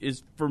concerns me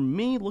is, for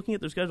me, looking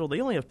at their schedule, they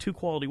only have 2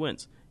 quality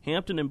wins,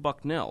 Hampton and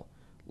Bucknell.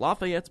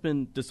 Lafayette's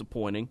been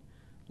disappointing.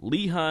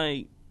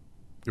 Lehigh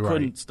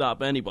couldn't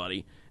stop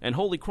anybody, and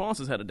Holy Cross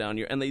has had a down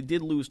year, and they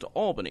did lose to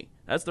Albany.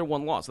 That's their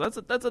one loss.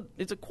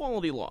 It's a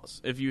quality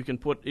loss if you can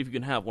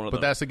have one of those.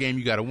 But that's a game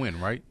you got to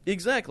win, right?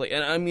 Exactly.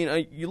 And I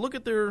mean, you look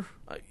at their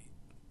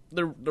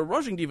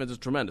rushing defense is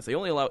tremendous. They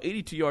only allow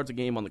 82 yards a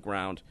game on the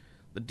ground.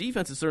 The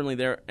defense is certainly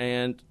there,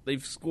 and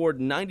they've scored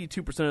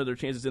 92% of their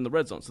chances in the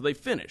red zone, so they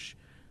finish.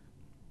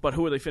 But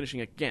who are they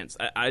finishing against?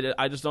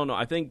 I just don't know.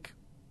 I think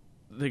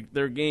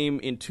their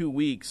game in 2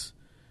 weeks,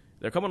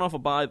 they're coming off a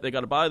bye. They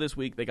got a bye this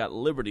week. They got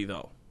Liberty,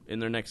 though, in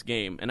their next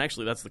game. And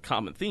actually, that's the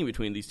common theme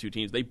between these 2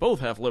 teams. They both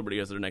have Liberty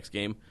as their next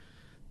game.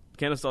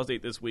 Kennesaw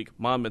State this week,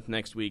 Monmouth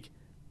next week.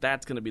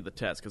 That's going to be the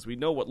test because we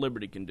know what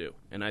Liberty can do.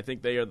 And I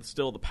think they are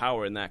still the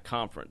power in that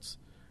conference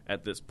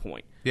at this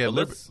point. Yeah,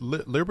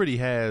 Liberty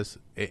has,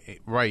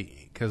 right,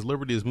 because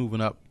Liberty is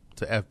moving up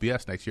to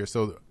FBS next year.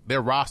 So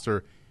their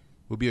roster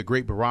will be a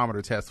great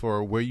barometer test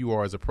for where you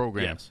are as a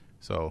program. Yes.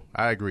 So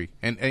I agree.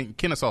 And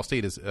Kennesaw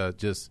State is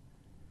just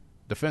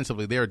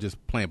defensively, they're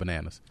just playing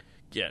bananas.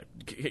 Yeah,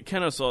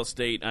 Kennesaw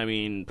State, I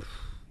mean,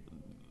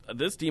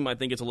 this team I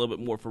think is a little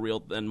bit more for real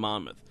than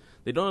Monmouth.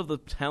 They don't have the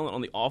talent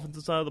on the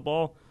offensive side of the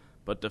ball,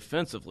 but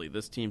defensively,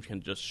 this team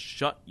can just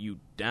shut you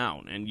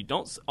down. And you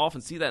don't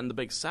often see that in the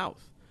Big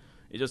South.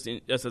 It just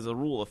as a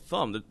rule of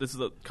thumb, this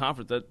is a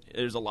conference that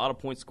there's a lot of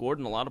points scored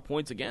and a lot of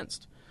points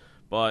against.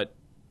 But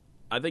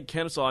I think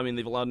Kennesaw, I mean,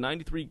 they've allowed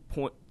 93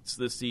 points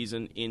this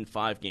season in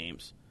 5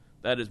 games.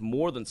 That is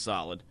more than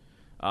solid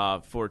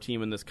for a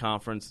team in this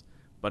conference.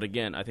 But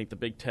again, I think the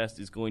big test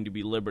is going to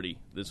be Liberty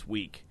this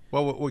week.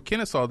 Well, with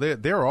Kennesaw,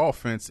 their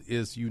offense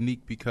is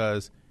unique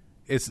because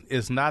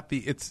it's not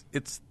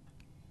it's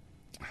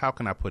how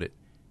can I put it?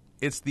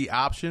 It's the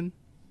option,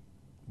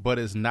 but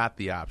it's not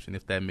the option,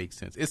 if that makes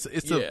sense. It's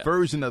a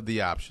version of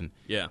the option.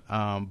 Yeah.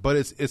 But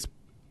it's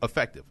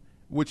effective,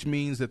 which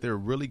means that they're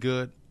really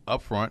good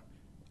up front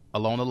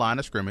along the line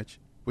of scrimmage,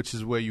 which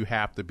is where you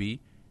have to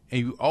be. And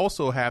you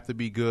also have to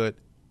be good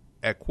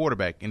at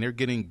quarterback. And they're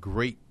getting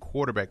great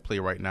quarterback play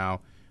right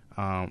now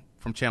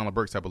from Chandler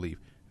Burks, I believe.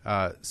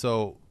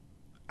 So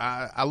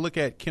I look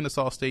at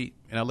Kennesaw State,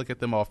 and I look at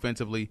them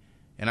offensively,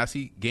 and I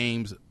see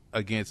games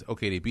against,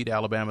 they beat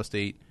Alabama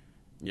State.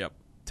 Yep.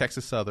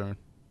 Texas Southern.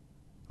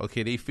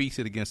 They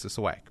feasted against the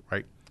SWAC,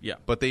 right? Yeah.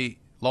 But they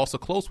lost a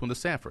close one to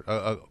Sanford,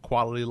 a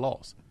quality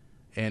loss,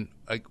 and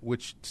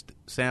which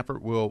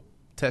Sanford will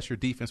test your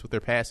defense with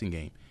their passing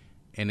game,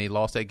 and they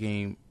lost that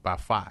game by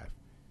 5.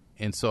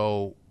 And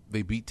so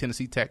they beat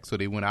Tennessee Tech, so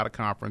they went out of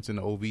conference in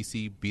the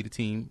OVC, beat a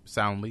team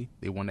soundly.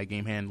 They won that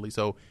game handily.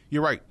 So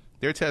you're right.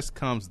 Their test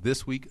comes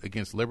this week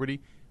against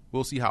Liberty.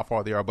 We'll see how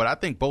far they are. But I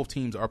think both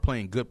teams are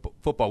playing good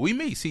football. We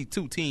may see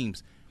 2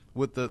 teams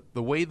with the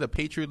way the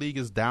Patriot League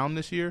is down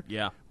this year.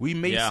 Yeah. We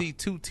may see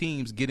 2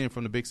 teams get in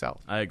from the Big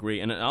South. I agree.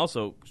 And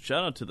also,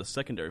 shout out to the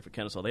secondary for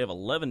Kennesaw. They have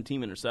 11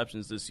 team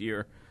interceptions this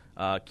year.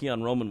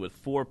 Keon Roman with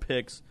 4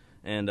 picks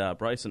and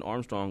Bryson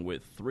Armstrong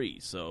with 3.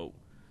 So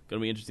Going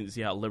to be interesting to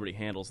see how Liberty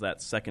handles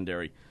that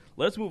secondary.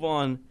 Let's move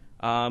on.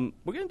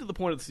 We're getting to the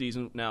point of the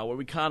season now where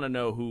we kind of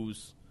know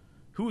who's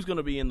going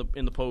to be in the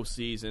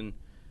postseason.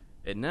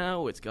 And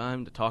now it's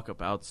time to talk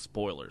about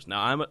spoilers.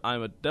 Now,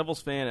 I'm a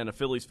Devils fan and a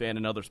Phillies fan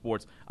in other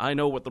sports. I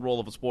know what the role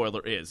of a spoiler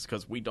is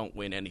because we don't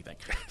win anything.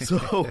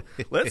 So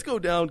let's go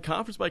down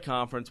conference by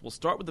conference. We'll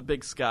start with the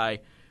Big Sky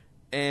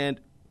and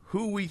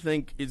who we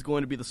think is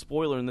going to be the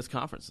spoiler in this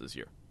conference this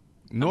year.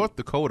 North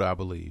Dakota, I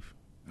believe.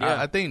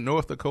 Yeah. I think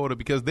North Dakota,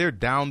 because they're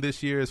down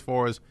this year as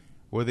far as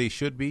where they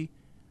should be,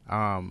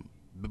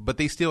 but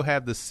they still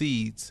have the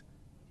seeds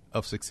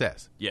of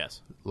success.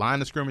 Yes.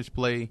 Line of scrimmage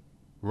play,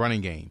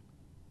 running game.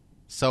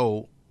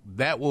 So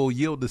that will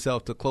yield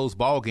itself to close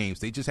ball games.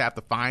 They just have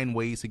to find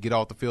ways to get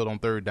off the field on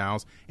third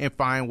downs and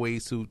find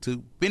ways to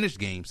finish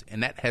games,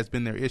 and that has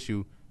been their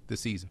issue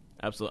this season.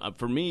 Absolutely.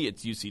 For me,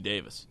 it's UC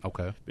Davis.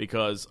 Okay.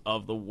 Because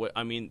of the way,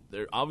 I mean,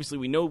 obviously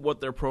we know what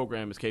their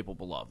program is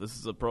capable of. This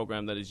is a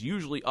program that is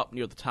usually up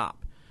near the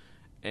top.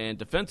 And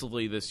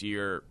defensively this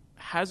year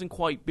hasn't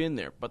quite been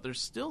there. But they're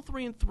still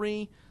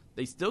 3-3.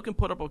 They still can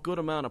put up a good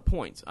amount of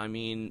points. I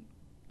mean,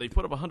 they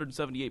put up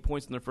 178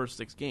 points in their first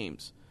 6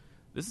 games.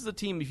 This is a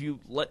team,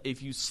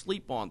 if you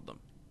sleep on them,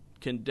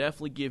 can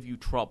definitely give you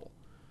trouble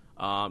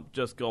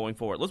just going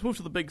forward. Let's move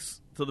to the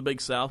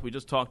Big South. We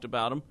just talked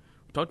about them.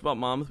 We talked about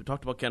Monmouth. We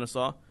talked about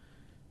Kennesaw.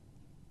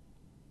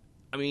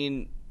 I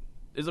mean,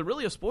 is there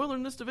really a spoiler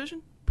in this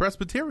division?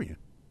 Presbyterian.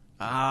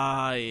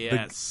 Ah,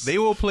 yes. They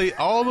will play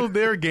all of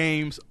their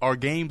games are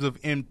games of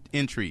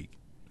intrigue.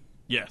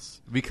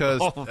 Yes.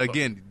 Because,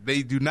 again,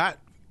 they do not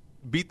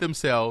beat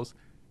themselves,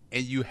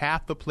 and you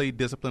have to play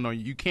discipline on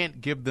you. You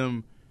can't give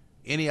them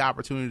any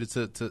opportunity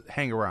to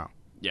hang around.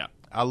 Yeah.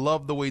 I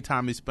love the way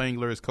Tommy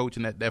Spangler is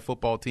coaching that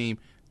football team.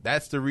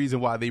 That's the reason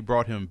why they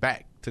brought him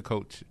back to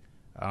coach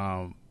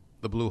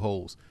the Blue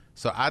Holes.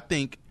 So I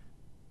think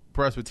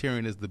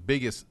Presbyterian is the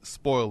biggest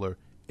spoiler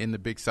in the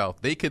Big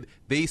South.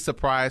 They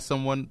surprised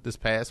someone this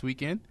past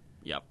weekend.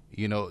 Yep.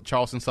 You know,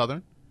 Charleston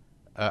Southern,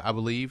 I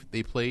believe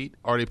they played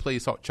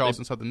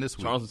Charleston Southern this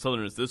week. Charleston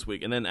Southern is this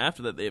week. And then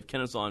after that, they have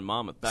Kennesaw and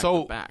Monmouth back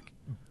to back.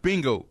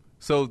 Bingo.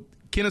 So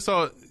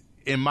Kennesaw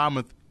and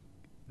Monmouth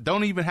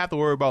don't even have to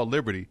worry about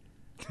Liberty,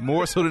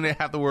 more so than they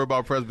have to worry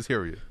about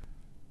Presbyterian.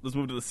 Let's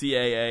move to the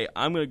CAA.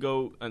 I'm going to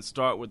go and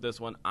start with this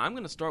one. I'm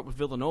going to start with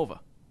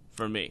Villanova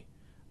for me.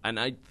 And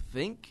I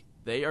think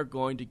they are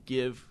going to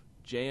give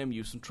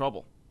JMU some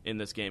trouble in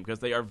this game because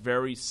they are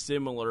very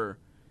similar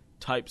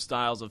type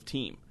styles of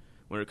team.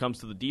 When it comes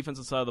to the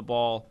defensive side of the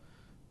ball,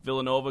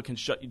 Villanova can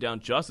shut you down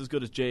just as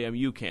good as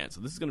JMU can.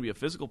 So this is going to be a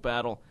physical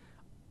battle.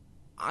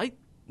 I'm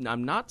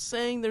not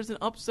saying there's an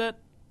upset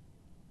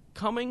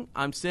coming.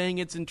 I'm saying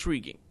it's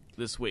intriguing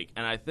this week.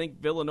 And I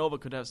think Villanova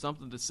could have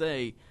something to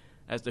say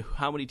as to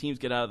how many teams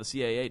get out of the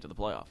CAA to the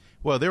playoff.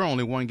 Well, they're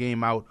only one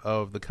game out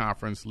of the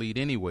conference lead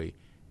anyway.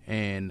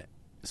 And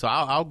so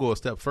I'll go a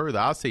step further.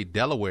 I'll say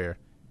Delaware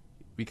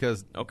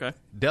because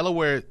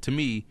Delaware, to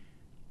me,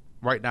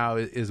 right now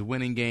is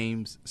winning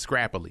games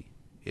scrappily,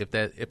 if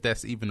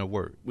that's even a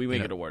word. We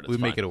make it a word. We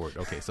make it a word.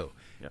 Okay, so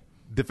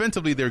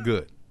defensively they're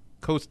good.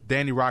 Coach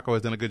Danny Rocco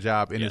has done a good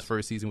job in his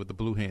first season with the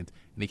Blue Hens,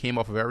 and he came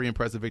off a very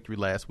impressive victory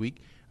last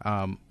week.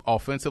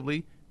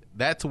 Offensively,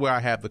 that's where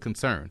I have the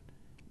concern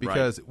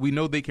because we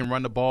know they can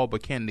run the ball,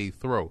 but can they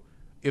throw?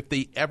 If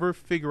they ever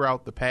figure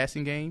out the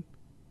passing game,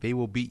 they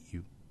will beat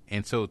you.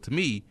 And so, to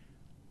me,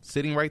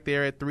 sitting right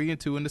there at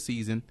 3-2 in the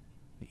season,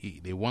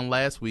 they won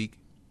last week.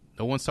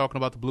 No one's talking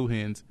about the Blue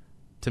Hens.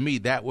 To me,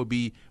 that would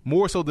be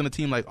more so than a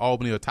team like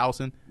Albany or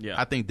Towson. Yeah.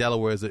 I think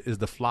Delaware is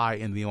the fly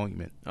in the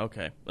ointment.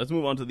 Okay. Let's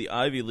move on to the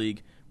Ivy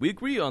League. We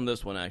agree on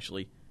this one,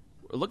 actually.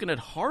 We're looking at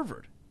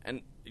Harvard.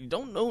 And you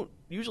don't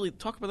usually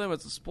talk about them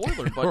as a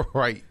spoiler, but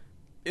right.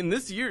 In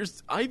this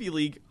year's Ivy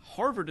League,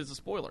 Harvard is a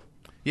spoiler.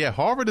 Yeah,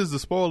 Harvard is the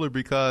spoiler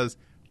because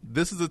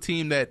this is a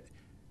team that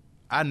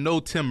I know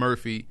Tim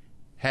Murphy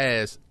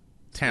has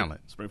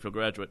talent. Springfield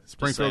graduate.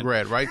 Springfield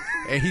grad, right?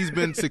 And he's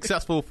been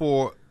successful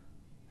for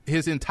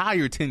his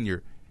entire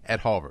tenure at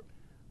Harvard.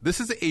 This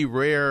is a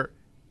rare,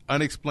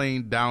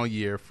 unexplained down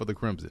year for the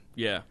Crimson.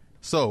 Yeah.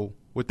 So,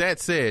 with that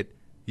said,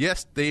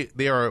 yes, they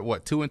are,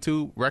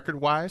 2-2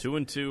 record-wise?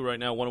 2-2 right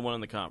now, 1-1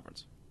 in the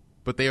conference.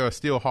 But they are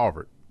still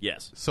Harvard.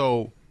 Yes.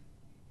 So,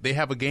 they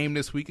have a game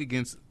this week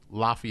against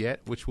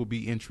Lafayette, which will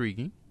be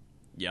intriguing.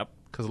 Yep.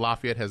 Because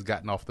Lafayette has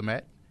gotten off the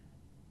mat,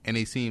 and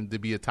they seem to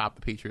be atop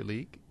the Patriot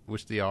League,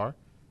 which they are.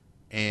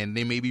 And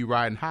they may be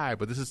riding high,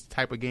 but this is the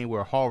type of game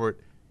where Harvard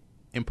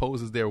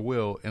imposes their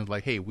will and is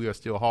like, hey, we are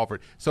still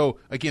Harvard. So,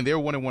 again, they're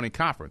 1-1 in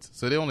conference,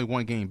 so they're only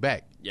one game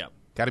back. Yeah.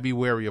 Got to be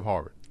wary of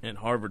Harvard. And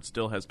Harvard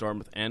still has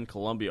Dartmouth and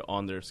Columbia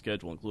on their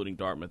schedule, including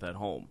Dartmouth at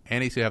home.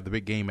 And they still have the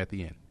big game at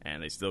the end.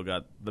 And they still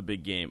got the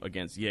big game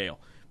against Yale.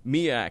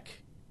 MEAC,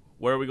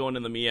 where are we going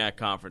in the MEAC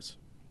conference?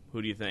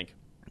 Who do you think?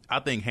 I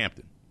think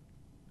Hampton.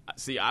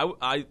 See,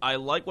 I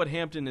like what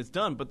Hampton has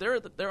done, but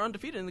they're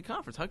undefeated in the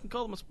conference. How can you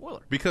call them a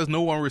spoiler? Because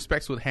no one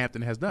respects what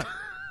Hampton has done.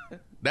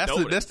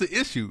 That's the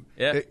issue.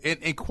 Yeah.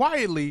 And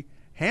quietly,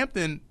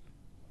 Hampton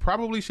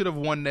probably should have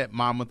won that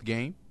Monmouth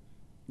game.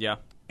 Yeah.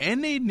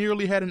 And they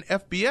nearly had an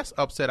FBS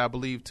upset, I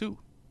believe, too,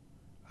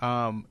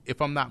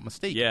 if I'm not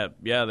mistaken.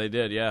 Yeah, they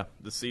did, yeah.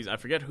 This season. I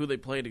forget who they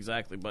played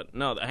exactly, but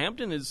no,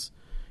 Hampton is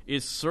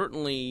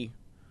certainly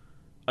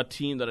a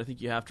team that I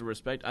think you have to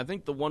respect. I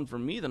think the one for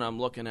me that I'm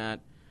looking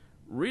at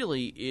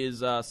really is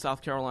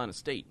South Carolina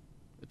State,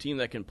 a team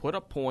that can put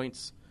up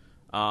points.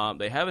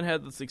 They haven't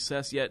had the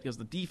success yet because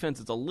the defense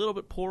is a little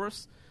bit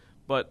porous,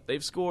 but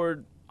they've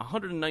scored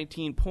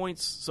 119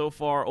 points so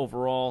far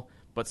overall,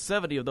 but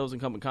 70 of those in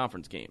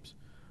conference games.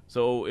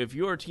 So if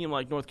you're a team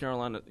like North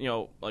Carolina,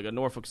 like a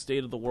Norfolk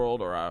State of the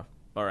world or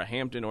a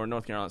Hampton or a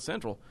North Carolina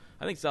Central,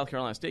 I think South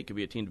Carolina State could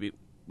be a team to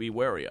be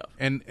wary of.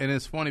 And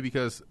it's funny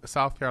because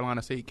South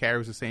Carolina State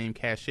carries the same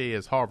cachet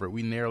as Harvard.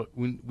 We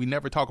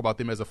never talk about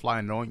them as a fly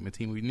in the ointment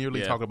team. We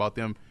nearly talk about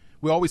them.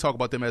 We always talk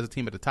about them as a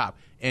team at the top.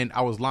 And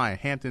I was lying.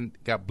 Hampton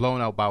got blown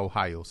out by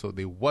Ohio, so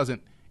they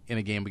wasn't in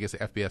a game against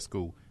the FBS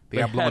school. They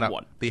got blown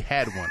out. They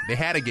had one. They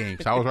had a game,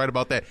 so I was right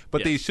about that.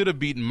 But they should have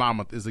beaten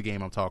Monmouth is the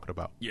game I'm talking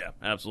about. Yeah,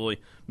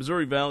 absolutely.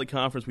 Missouri Valley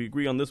Conference, we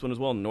agree on this one as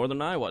well.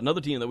 Northern Iowa,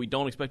 another team that we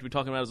don't expect to be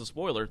talking about as a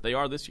spoiler. They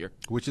are this year.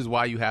 Which is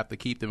why you have to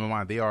keep them in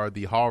mind. They are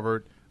the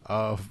Harvard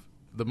of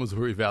the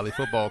Missouri Valley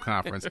Football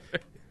Conference.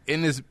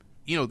 And this,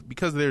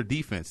 because of their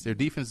defense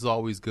is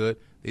always good.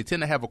 They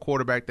tend to have a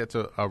quarterback that's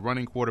a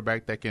running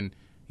quarterback that can,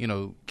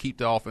 keep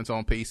the offense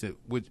on pace,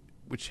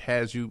 which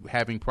has you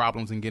having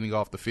problems in getting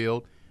off the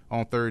field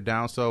on third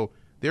down. So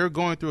they're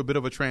going through a bit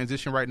of a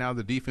transition right now.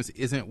 The defense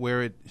isn't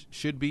where it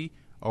should be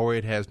or where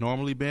it has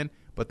normally been,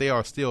 but they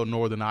are still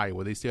Northern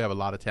Iowa. They still have a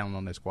lot of talent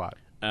on their squad.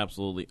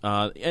 Absolutely.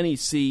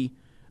 NEC,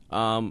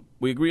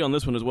 we agree on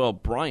this one as well.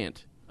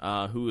 Bryant,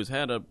 who has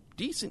had a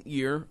decent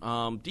year.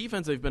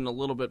 Defense, they've been a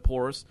little bit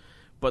porous,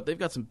 but they've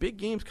got some big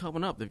games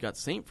coming up. They've got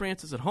St.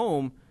 Francis at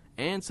home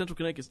and Central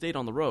Connecticut State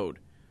on the road.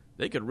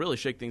 They could really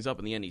shake things up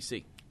in the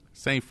NEC.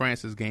 St.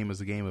 Francis game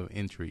is a game of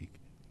intrigue.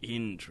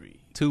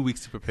 2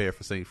 weeks to prepare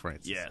for St.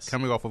 Francis. Yes.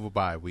 Coming off of a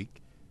bye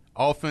week.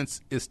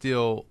 Offense is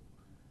still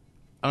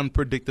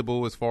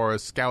unpredictable as far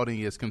as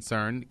scouting is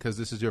concerned because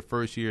this is your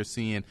first year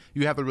seeing.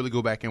 You have to really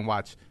go back and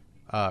watch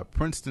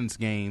Princeton's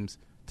games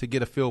to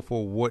get a feel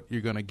for what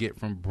you're going to get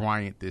from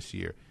Bryant this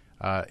year,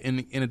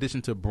 in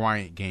addition to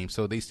Bryant games.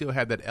 So they still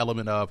have that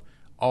element of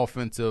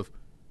offensive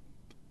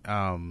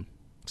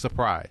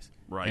surprise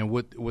and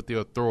what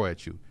they'll throw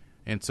at you.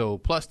 And so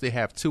plus they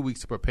have 2 weeks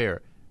to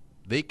prepare.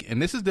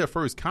 And this is their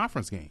first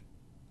conference game.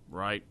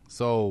 Right.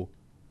 So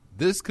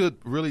this could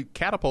really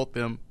catapult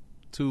them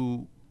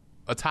to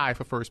a tie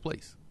for first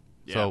place.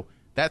 Yeah. So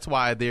that's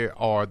why they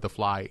are the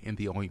fly in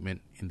the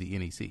ointment in the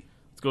NEC.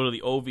 Let's go to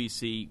the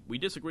OVC. We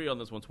disagree on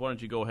this one, so why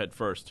don't you go ahead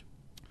first?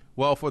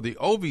 Well, for the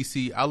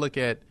OVC, I look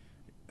at,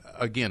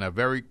 again, a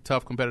very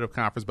tough competitive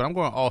conference, but I'm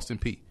going Austin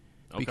Peay.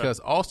 Okay. Because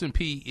Austin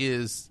Peay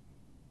is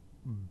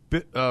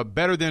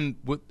better than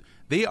what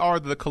they are,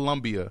 the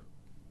Columbia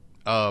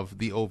of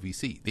the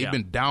OVC. They've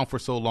been down for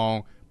so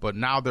long, but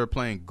now they're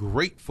playing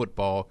great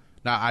football.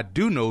 Now, I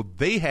do know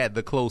they had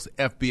the close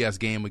FBS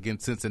game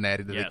against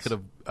Cincinnati that they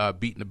could have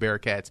beaten the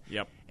Bearcats.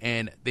 Yep.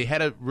 And they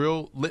had a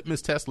real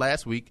litmus test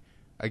last week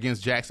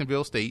against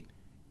Jacksonville State.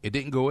 It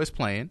didn't go as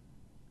planned.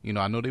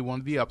 I know they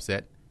wanted the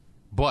upset,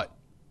 but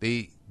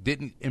they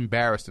didn't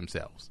embarrass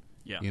themselves.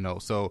 Yeah.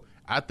 So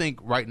I think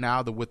right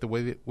now with the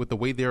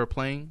way they're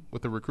playing,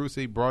 with the recruits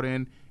they brought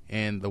in,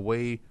 and the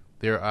way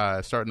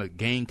they're starting to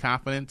gain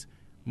confidence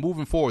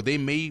moving forward, they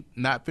may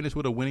not finish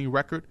with a winning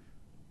record,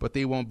 but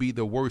they won't be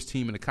the worst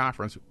team in the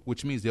conference,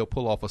 which means they'll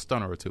pull off a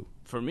stunner or two.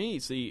 For me,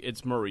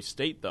 it's Murray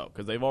State, though,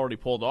 because they've already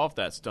pulled off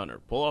that stunner.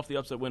 Pull off the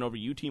upset win over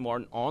UT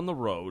Martin on the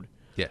road.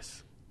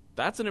 Yes.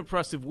 That's an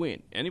impressive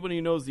win. Anybody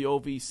who knows the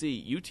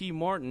OVC, UT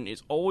Martin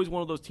is always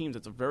one of those teams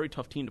that's a very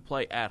tough team to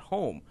play at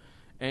home.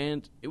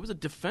 And it was a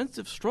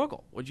defensive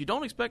struggle, which you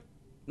don't expect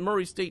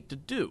Murray State to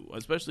do,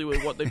 especially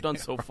with what they've done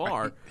so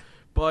far.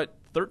 But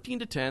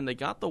 13-10, they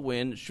got the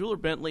win. Schuler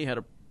Bentley had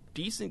a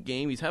decent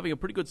game. He's having a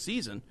pretty good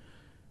season.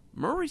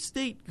 Murray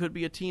State could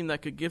be a team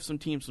that could give some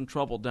teams some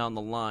trouble down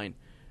the line.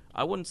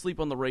 I wouldn't sleep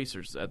on the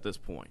Racers at this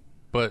point.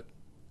 But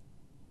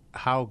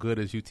how good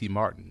is UT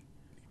Martin?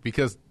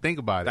 Because think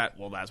about it.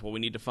 That's what we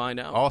need to find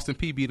out. Austin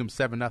Peay beat them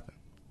 7-0.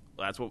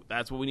 That's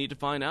what we need to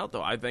find out,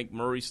 though. I think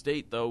Murray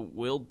State, though,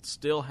 will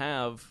still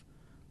have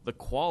the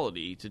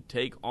quality to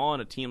take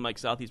on a team like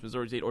Southeast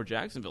Missouri State or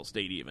Jacksonville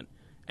State even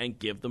and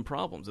give them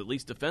problems, at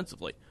least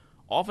defensively.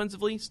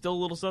 Offensively, still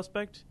a little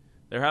suspect.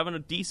 They're having a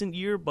decent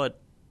year, but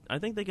I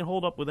think they can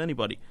hold up with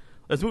anybody.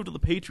 Let's move to the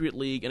Patriot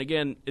League. And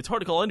again, it's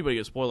hard to call anybody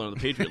a spoiler in the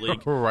Patriot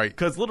League. Right.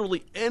 Because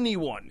literally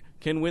anyone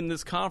can win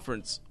this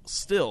conference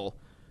still,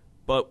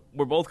 but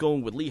we're both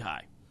going with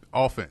Lehigh.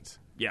 Offense.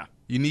 Yeah.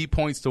 You need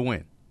points to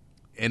win.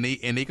 And they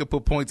can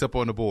put points up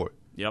on the board.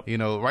 Yep.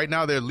 Right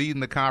now they're leading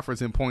the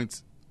conference in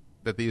points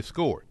that they've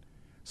scored.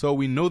 So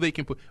we know they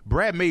can put –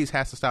 Brad Mays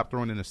has to stop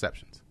throwing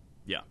interceptions.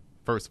 Yeah.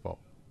 First of all.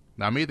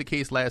 Now, I made the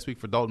case last week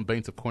for Dalton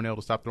Banks of Cornell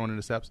to stop throwing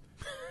interceptions.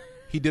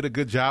 He did a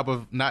good job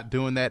of not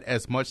doing that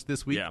as much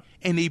this week. Yeah.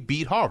 And they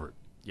beat Harvard.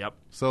 Yep.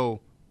 So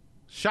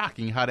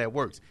shocking how that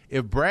works.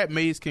 If Brad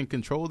Mays can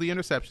control the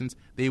interceptions,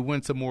 they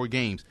win some more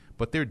games.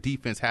 But their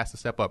defense has to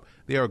step up.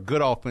 They are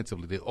good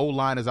offensively. The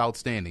O-line is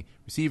outstanding.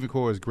 Receiving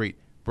core is great.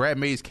 Brad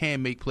Mays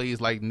can make plays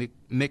like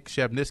Nick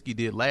Shevniski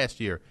did last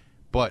year.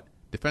 But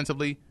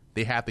defensively,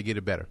 they have to get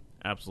it better.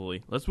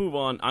 Absolutely. Let's move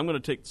on. I'm going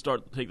to take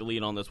the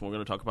lead on this one. We're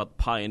going to talk about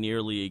the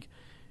Pioneer League.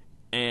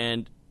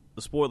 And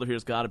the spoiler here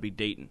has got to be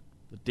Dayton.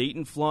 The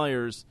Dayton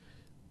Flyers,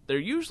 they're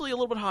usually a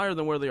little bit higher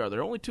than where they are.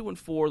 They're only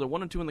 2-4. They're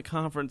 1-2 in the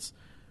conference.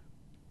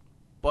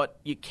 But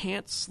you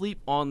can't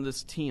sleep on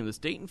this team, this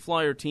Dayton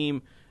Flyer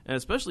team, and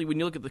especially when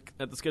you look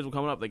at the schedule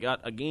coming up. They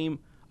got a game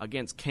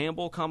against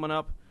Campbell coming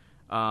up,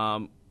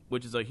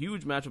 which is a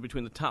huge matchup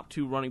between the top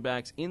two running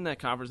backs in that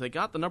conference. They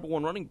got the number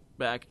one running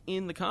back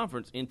in the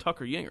conference in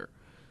Tucker Yinger.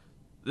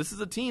 This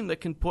is a team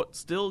that can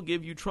still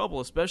give you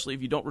trouble, especially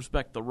if you don't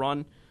respect the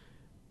run.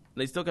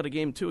 They still got a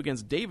game, too,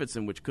 against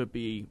Davidson, which could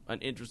be an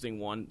interesting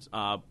one.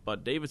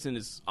 But Davidson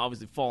is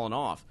obviously fallen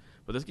off.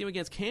 But this game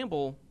against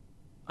Campbell,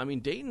 I mean,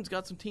 Dayton's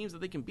got some teams that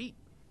they can beat.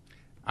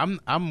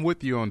 I'm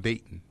with you on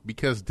Dayton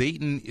because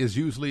Dayton is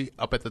usually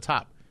up at the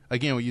top.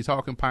 Again, when you're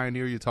talking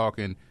Pioneer, you're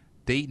talking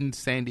Dayton,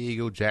 San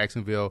Diego,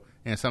 Jacksonville,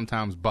 and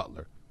sometimes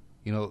Butler.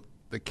 You know,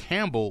 the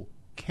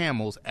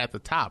Camels at the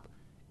top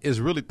is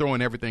really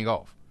throwing everything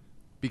off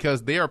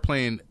because they are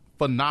playing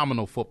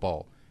phenomenal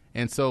football.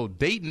 And so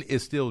Dayton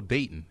is still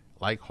Dayton,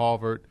 like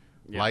Harvard,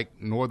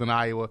 like Northern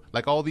Iowa,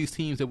 like all these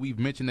teams that we've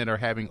mentioned that are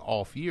having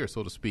off years,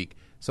 so to speak.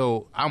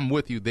 So I'm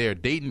with you there.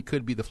 Dayton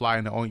could be the fly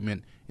in the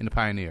ointment in the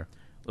Pioneer.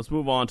 Let's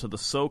move on to the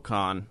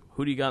SoCon.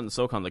 Who do you got in the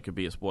SoCon that could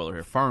be a spoiler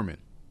here? Furman.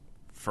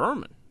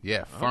 Furman?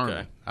 Yeah, Furman.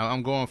 Okay.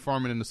 I'm going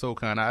Furman in the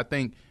SoCon. I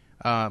think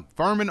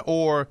Furman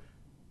or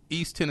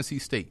East Tennessee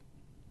State.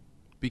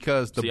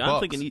 Because the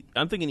Bucks,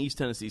 I'm thinking East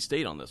Tennessee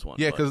State on this one.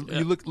 Yeah, because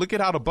you look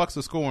at how the Bucks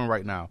are scoring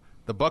right now.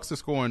 The Bucks are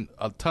scoring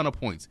a ton of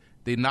points.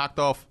 They knocked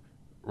off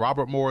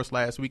Robert Morris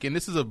last week, and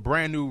this is a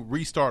brand new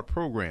restart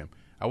program.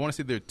 I want to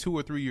say they're 2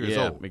 or 3 years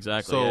old.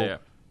 Exactly. So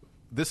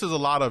this is a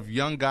lot of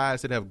young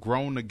guys that have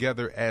grown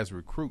together as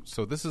recruits.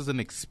 So this is an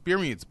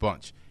experienced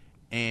bunch,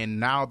 and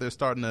now they're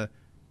starting to,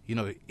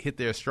 hit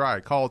their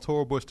stride. Carl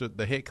Torbush,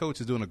 the head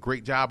coach, is doing a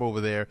great job over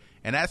there,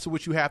 and that's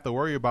what you have to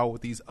worry about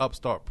with these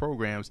upstart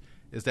programs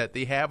is that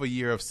they have a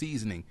year of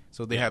seasoning.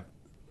 So they have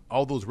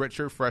all those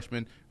redshirt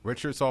freshmen,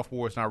 redshirt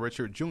sophomores, now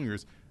redshirt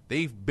juniors.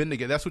 They've been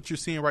together. That's what you're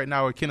seeing right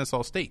now at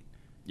Kennesaw State.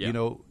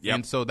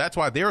 And so that's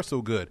why they're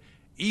so good.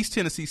 East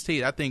Tennessee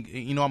State, I think,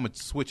 I'm going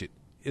to switch it,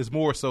 is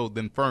more so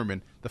than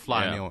Furman, the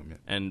fly in the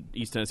ointment. And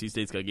East Tennessee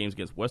State's got games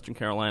against Western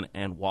Carolina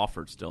and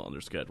Wofford still on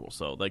their schedule,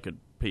 so they could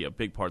be a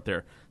big part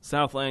there.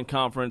 Southland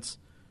Conference,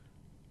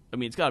 I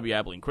mean, it's got to be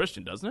Abilene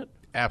Christian, doesn't it?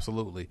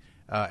 Absolutely.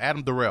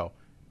 Adam Durrell,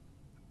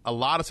 a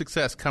lot of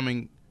success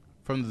coming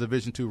from the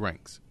Division II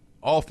ranks.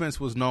 Offense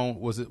was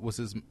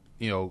his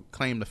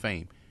claim to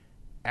fame.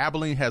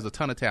 Abilene has a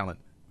ton of talent.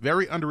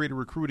 Very underrated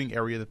recruiting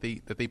area that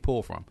they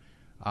pull from.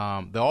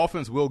 The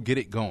offense will get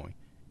it going.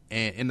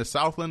 And in the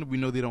Southland, we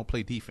know they don't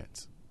play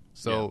defense.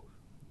 So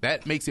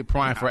that makes it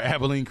prime for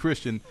Abilene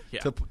Christian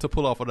to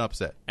pull off an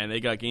upset. And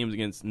they got games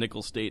against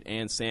Nicholls State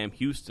and Sam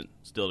Houston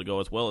still to go,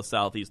 as well as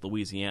Southeast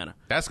Louisiana.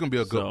 That's going to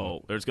be a good one.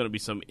 So there's going to be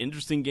some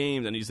interesting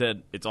games. And you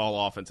said it's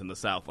all offense in the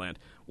Southland.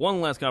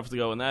 One last conference to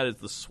go, and that is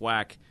the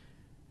SWAC.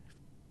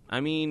 I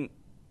mean,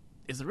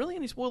 is there really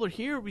any spoiler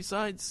here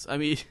besides,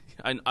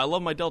 I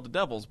love my Delta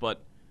Devils,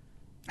 but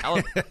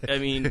I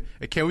mean,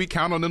 can we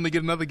count on them to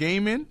get another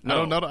game in?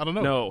 No, I don't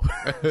know. No,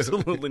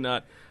 absolutely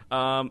not.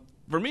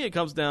 For me, it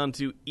comes down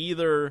to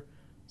either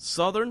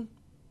Southern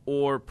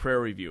or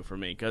Prairie View for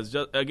me, because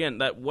again,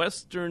 that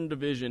Western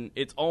Division,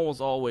 it's almost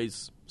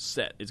always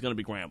set. It's going to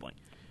be Grambling,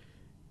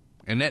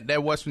 and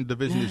that Western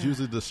Division is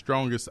usually the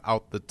strongest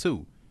out the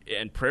two.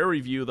 And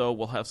Prairie View, though,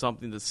 will have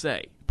something to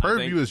say.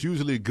 Prairie View is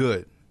usually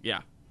good.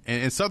 Yeah,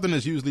 and Southern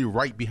is usually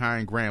right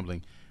behind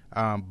Grambling.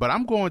 But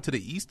I'm going to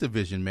the East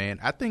Division, man.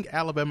 I think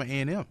Alabama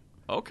A&M.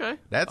 Okay.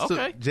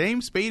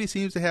 James Spady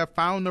seems to have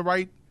found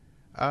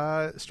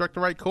struck the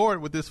right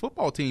chord with this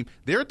football team.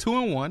 They're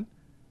 2-1.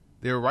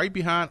 They're right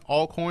behind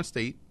Alcorn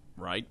State.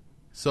 Right.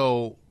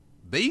 So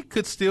they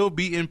could still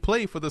be in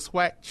play for the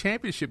SWAC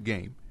championship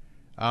game.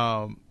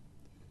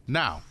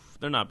 Now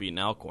they're not beating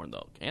Alcorn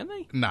though, can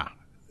they? Nah.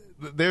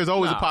 There's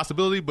always a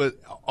possibility, but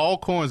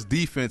Alcorn's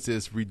defense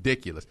is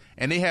ridiculous,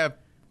 and they have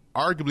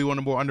arguably one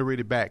of the more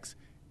underrated backs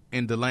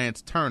in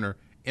DeLance Turner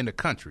in the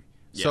country.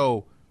 Yeah.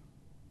 So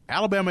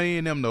Alabama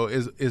A&M, though,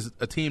 is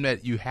a team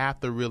that you have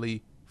to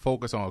really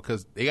focus on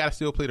because they got to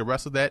still play the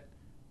rest of that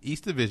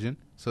East Division.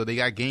 So they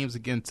got games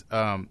against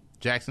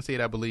Jackson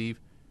State, I believe.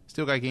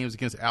 Still got games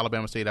against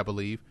Alabama State, I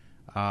believe.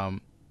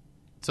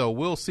 So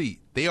we'll see.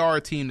 They are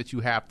a team that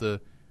you have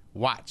to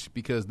watch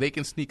because they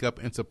can sneak up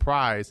and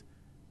surprise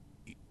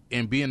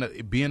and be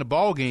in a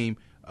ball game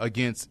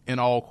against an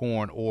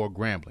Alcorn or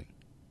Grambling.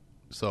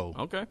 So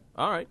okay,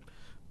 all right.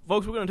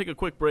 Folks, we're going to take a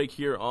quick break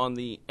here on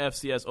the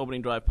FCS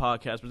Opening Drive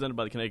podcast presented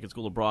by the Connecticut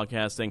School of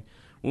Broadcasting.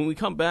 When we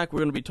come back, we're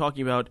going to be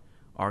talking about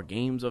our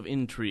games of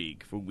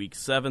intrigue for Week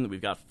 7.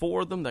 We've got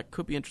 4 of them that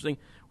could be interesting.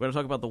 We're going to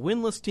talk about the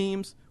winless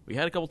teams. We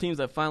had a couple teams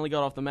that finally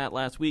got off the mat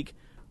last week.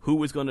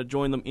 Who is going to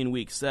join them in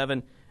Week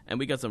 7? And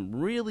we got some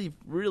really,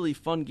 really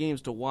fun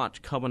games to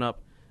watch coming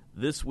up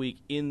this week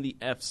in the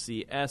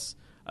FCS.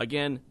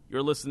 Again,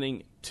 you're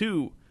listening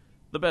to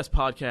the best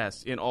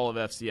podcast in all of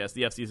FCS,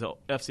 the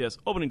FCS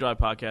Opening Drive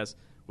podcast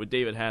with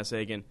David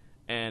Hashagen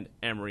and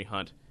Emery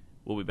Hunt.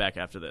 We'll be back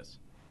after this.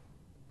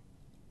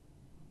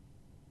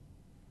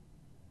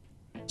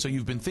 So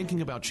you've been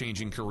thinking about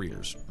changing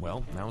careers.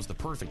 Well, now's the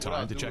perfect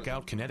time to check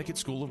out Connecticut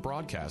School of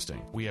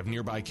Broadcasting. We have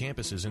nearby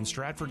campuses in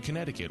Stratford,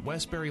 Connecticut,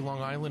 Westbury,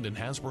 Long Island, and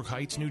Hasbrook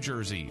Heights, New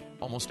Jersey.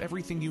 Almost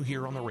everything you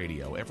hear on the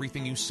radio,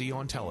 everything you see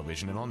on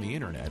television and on the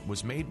internet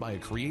was made by a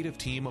creative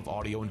team of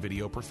audio and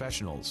video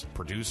professionals.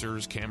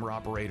 Producers, camera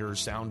operators,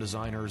 sound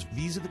designers,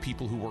 these are the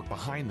people who work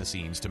behind the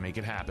scenes to make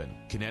it happen.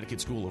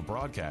 Connecticut School of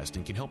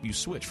Broadcasting can help you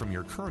switch from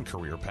your current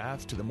career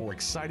path to the more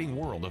exciting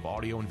world of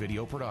audio and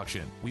video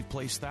production. We've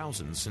placed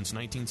thousands since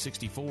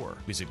 1964.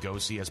 Visit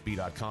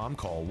GoCSB.com,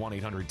 call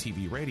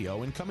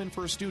 1-800-TV-RADIO, and come in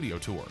for a studio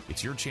tour.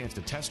 It's your chance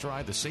to test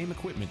drive the same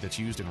equipment that's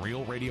used in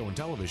real radio and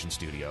television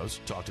studios,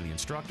 talk to the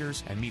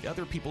instructors, and meet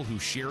other people who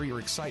share your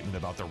excitement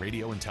about the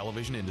radio and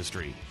television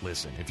industry.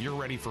 Listen, if you're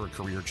ready for a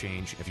career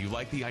change, if you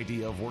like the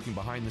idea of working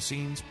behind the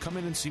scenes, come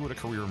in and see what a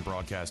career in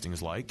broadcasting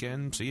is like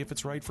and see if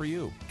it's right for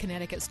you.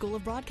 Connecticut School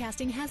of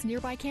Broadcasting has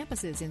nearby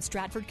campuses in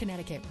Stratford,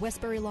 Connecticut,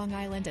 Westbury, Long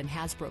Island, and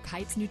Hasbrook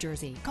Heights, New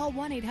Jersey. Call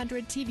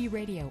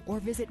 1-800-TV-RADIO or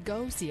visit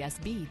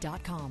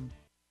GoCSB.com.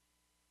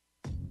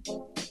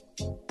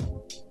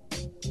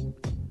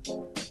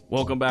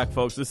 Welcome back,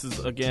 folks. This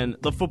is, again,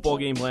 the Football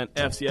Game Plan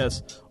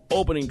FCS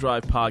Opening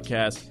Drive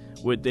podcast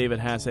with David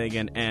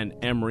Hashagen and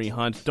Emery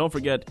Hunt. Don't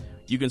forget,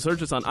 you can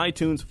search us on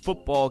iTunes,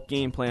 Football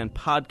Game Plan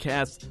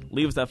Podcast.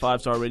 Leave us that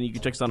 5-star rating. You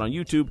can check us out on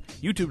YouTube,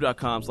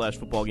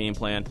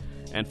 youtube.com/footballgameplan,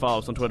 and follow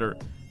us on Twitter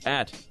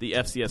at the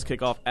FCS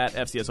Kickoff, at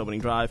FCS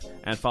Opening Drive,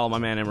 and follow my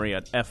man Emery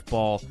at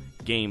FBall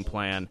Game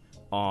Plan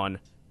on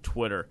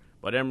Twitter.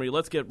 But Emery,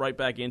 let's get right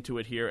back into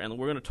it here, and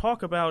we're going to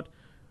talk about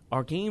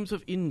our games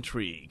of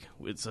intrigue.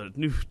 It's a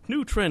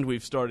new trend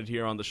we've started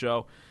here on the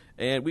show,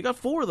 and we got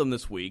 4 of them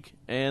this week.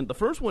 And the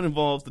first one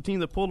involves the team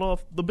that pulled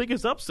off the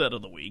biggest upset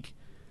of the week,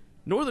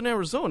 Northern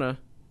Arizona.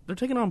 They're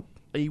taking on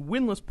a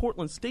winless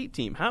Portland State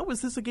team. How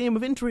is this a game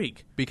of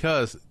intrigue?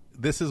 Because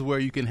this is where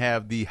you can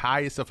have the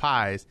highest of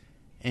highs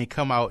and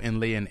come out and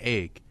lay an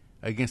egg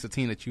against a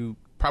team that you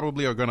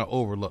probably are going to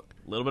overlook.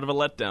 A little bit of a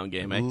letdown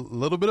game, eh? A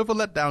little bit of a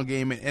letdown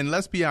game. And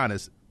let's be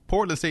honest,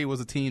 Portland State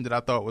was a team that I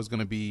thought was going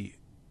to be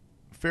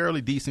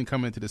fairly decent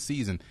coming into the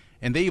season.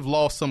 And they've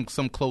lost some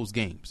close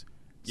games.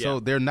 Yeah. So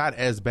they're not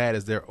as bad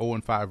as their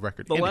 0-5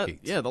 record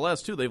indicates. The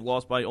last 2 they've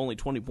lost by only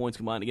 20 points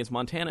combined against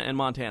Montana and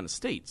Montana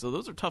State. So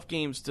those are tough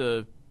games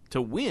to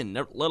win,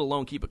 let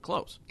alone keep it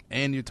close.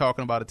 And you're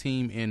talking about a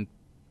team in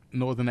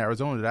Northern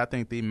Arizona that I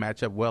think they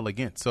match up well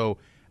against. So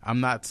I'm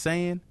not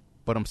saying,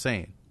 but I'm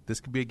saying. This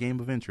could be a game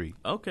of intrigue.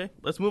 Okay,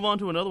 let's move on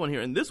to another one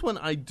here. And this one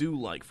I do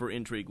like for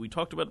intrigue. We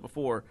talked about it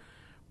before.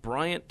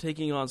 Bryant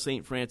taking on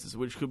St. Francis,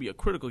 which could be a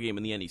critical game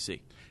in the NEC.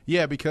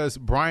 Yeah, because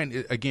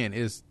Bryant, again,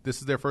 this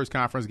is their first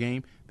conference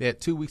game. They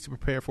had 2 weeks to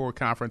prepare for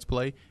conference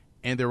play,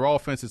 and their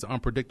offense is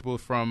unpredictable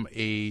from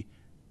a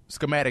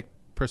schematic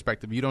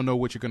perspective. You don't know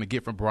what you're going to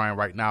get from Bryant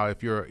right now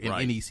if you're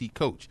an NEC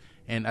coach.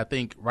 And I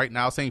think right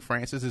now St.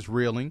 Francis is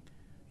reeling.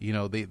 You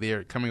know,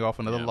 they're coming off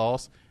another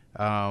loss.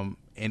 And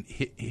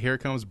here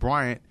comes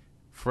Bryant,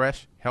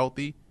 fresh,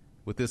 healthy,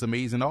 with this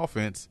amazing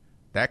offense.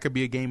 That could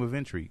be a game of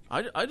intrigue.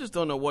 I just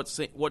don't know what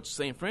St.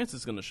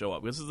 Francis is going to show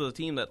up. This is a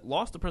team that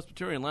lost to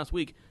Presbyterian last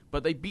week,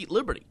 but they beat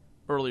Liberty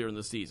earlier in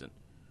the season.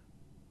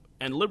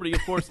 And Liberty,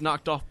 of course,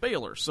 knocked off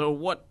Baylor. So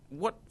what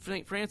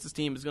St. Francis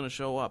team is going to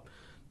show up?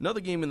 Another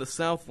game in the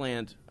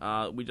Southland.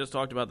 We just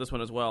talked about this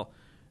one as well.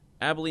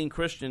 Abilene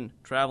Christian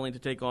traveling to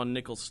take on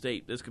Nicholls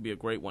State. This could be a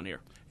great one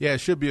here. Yeah, it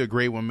should be a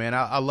great one, man.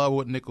 I love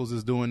what Nicholls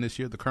is doing this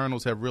year. The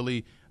Colonels have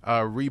really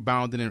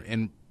rebounded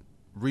and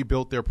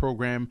rebuilt their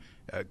program.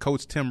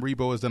 Coach Tim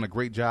Rebowe has done a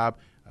great job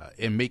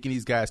in making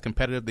these guys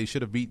competitive. They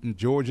should have beaten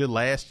Georgia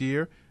last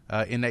year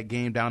in that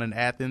game down in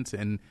Athens.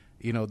 And,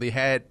 you know, they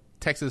had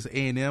Texas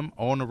A&M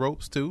on the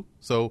ropes too.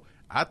 So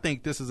I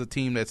think this is a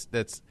team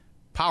that's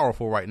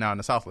powerful right now in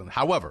the Southland.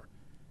 However,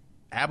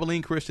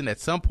 Abilene Christian at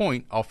some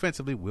point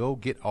offensively will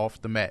get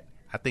off the mat.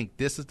 I think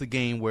this is the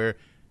game where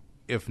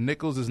if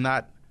Nicholls is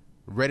not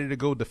ready to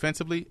go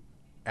defensively,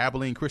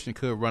 Abilene Christian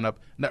could run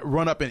up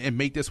and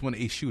make this one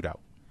a shootout.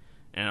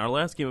 And our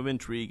last game of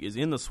intrigue is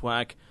in the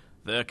SWAC.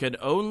 There can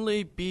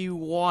only be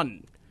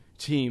one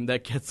team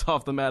that gets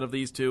off the mat of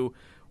these two.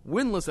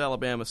 Winless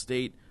Alabama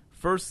State,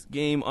 first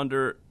game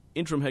under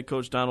interim head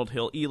coach Donald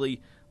Hill-Ely.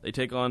 They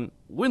take on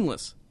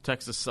winless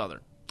Texas Southern.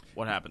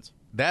 What happens?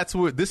 That's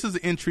what this is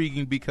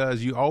intriguing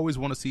because you always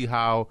want to see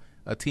how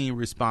a team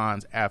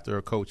responds after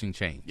a coaching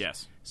change.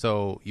 Yes.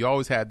 So you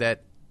always have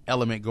that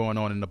element going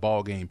on in the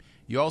ball game.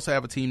 You also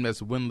have a team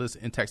that's winless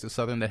in Texas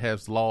Southern that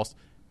has lost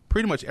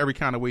pretty much every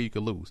kind of way you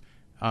could lose.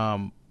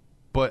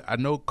 But I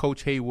know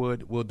Coach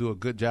Haywood will do a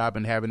good job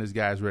in having his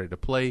guys ready to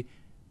play.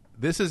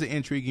 this is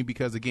intriguing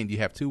because, again, you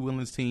have two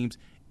winless teams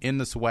in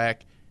the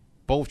SWAC,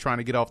 both trying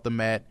to get off the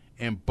mat,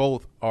 and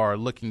both are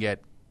looking at,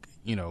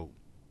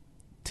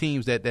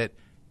 teams that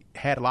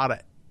had a lot of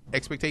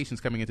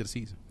expectations coming into the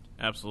season.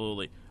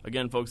 Absolutely.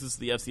 Again, folks, this is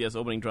the FCS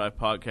Opening Drive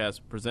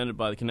podcast presented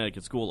by the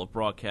Connecticut School of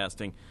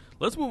Broadcasting.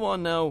 Let's move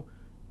on now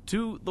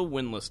to the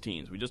winless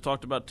teams. We just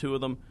talked about two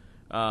of them.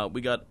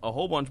 We got a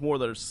whole bunch more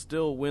that are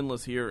still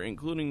winless here,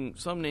 including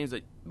some names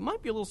that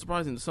might be a little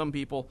surprising to some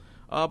people,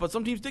 but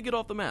some teams did get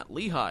off the mat.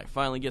 Lehigh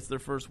finally gets their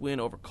first win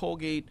over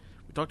Colgate.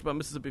 We talked about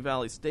Mississippi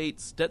Valley State.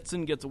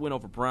 Stetson gets a win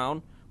over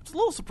Brown, which is a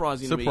little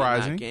surprising to me in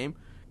that game.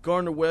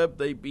 Gardner-Webb,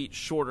 they beat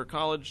Shorter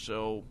College,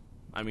 so,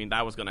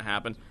 that was going to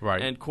happen. Right.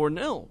 And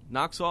Cornell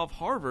knocks off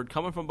Harvard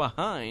coming from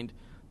behind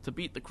to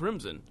beat the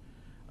Crimson.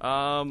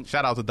 Shout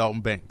out to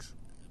Dalton Banks.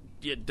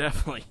 Yeah,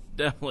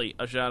 definitely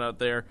a shout out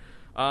there.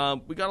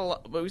 We got a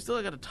lot, but we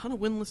still got a ton of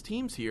winless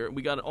teams here.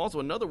 We got also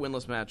another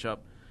winless matchup: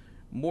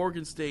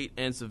 Morgan State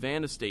and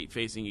Savannah State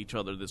facing each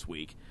other this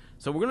week.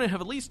 So we're going to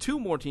have at least two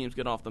more teams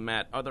get off the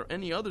mat. Are there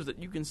any others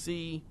that you can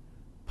see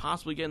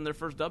possibly getting their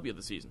first W of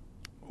the season?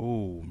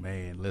 Oh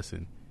man,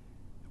 listen,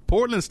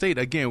 Portland State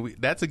again.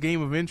 That's a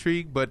game of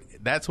intrigue, but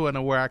that's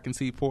where I can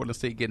see Portland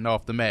State getting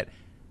off the mat.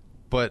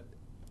 But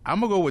I'm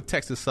gonna go with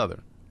Texas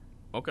Southern.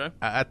 Okay,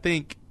 I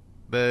think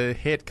the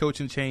head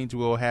coaching change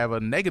will have a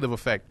negative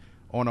effect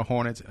on the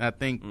Hornets. And I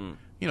think,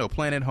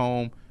 playing at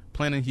home,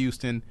 playing in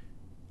Houston,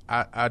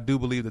 I do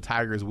believe the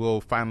Tigers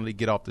will finally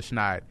get off the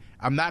schneid.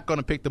 I'm not going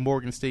to pick the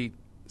Morgan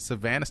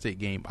State-Savannah State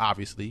game,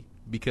 obviously,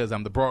 because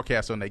I'm the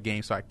broadcaster on that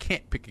game, so I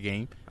can't pick a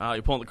game.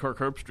 You're pulling the Kirk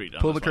Herbstreit.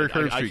 Pull the Kirk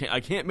Herbstreit. I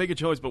can't make a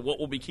choice, but what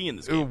will be key in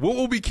this game? What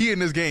will be key in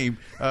this game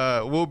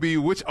will be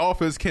which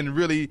offense can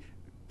really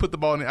put the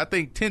ball in. I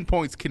think 10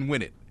 points can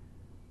win it,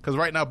 because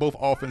right now both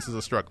offenses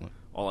are struggling.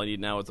 All I need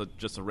now is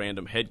just a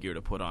random headgear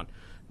to put on.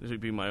 This would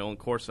be my own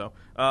Corso.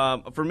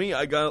 For me,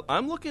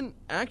 I'm looking,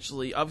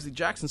 actually, obviously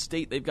Jackson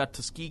State, they've got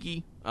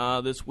Tuskegee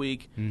this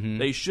week. Mm-hmm.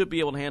 They should be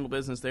able to handle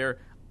business there.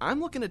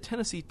 I'm looking at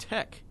Tennessee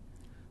Tech.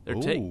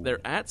 They're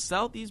at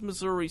Southeast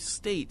Missouri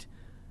State.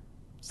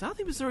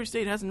 Southeast Missouri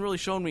State hasn't really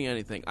shown me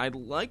anything. I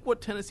like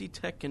what Tennessee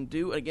Tech can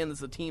do. Again, this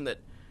is a team that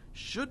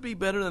should be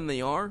better than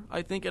they are,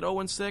 I think, at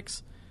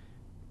 0-6.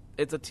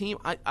 It's a team,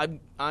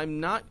 I'm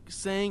not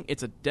saying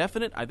it's a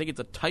definite. I think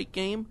it's a tight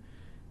game.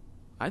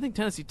 I think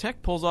Tennessee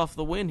Tech pulls off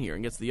the win here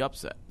and gets the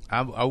upset.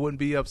 I wouldn't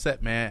be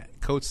upset, man.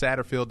 Coach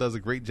Satterfield does a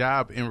great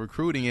job in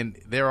recruiting, and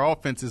their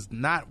offense is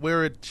not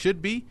where it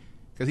should be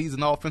because he's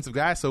an offensive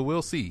guy, so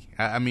we'll see.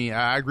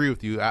 I agree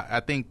with you. I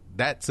think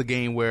that's a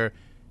game where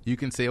you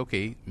can say,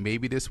 okay,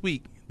 maybe this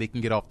week they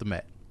can get off the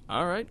mat.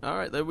 All right.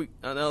 Now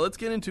let's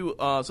get into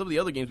some of the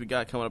other games we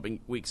got coming up in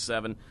Week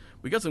 7.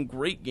 We got some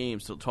great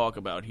games to talk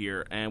about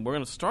here, and we're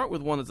going to start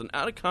with one that's an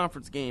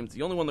out-of-conference game. It's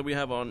the only one that we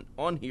have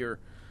on here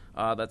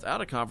that's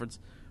out-of-conference.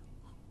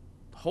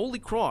 Holy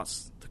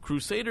Cross. The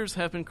Crusaders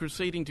have been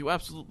crusading to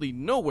absolutely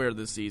nowhere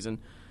this season.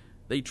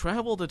 They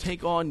travel to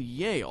take on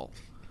Yale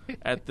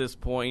at this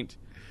point.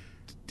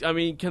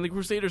 Can the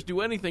Crusaders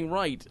do anything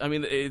right?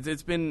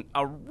 It's been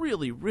a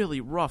really,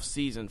 really rough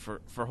season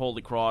for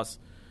Holy Cross.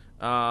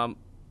 And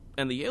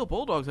the Yale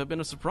Bulldogs have been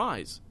a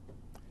surprise.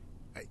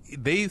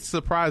 They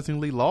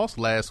surprisingly lost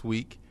last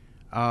week,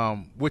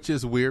 which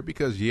is weird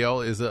because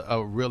Yale is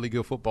a really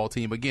good football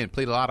team. Again,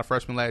 played a lot of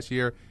freshmen last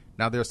year.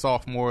 Now they're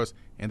sophomores,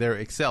 and they're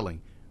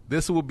excelling.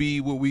 This will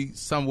be what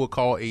some will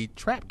call a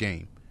trap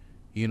game.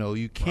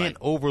 You can't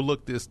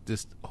overlook this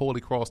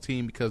Holy Cross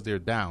team because they're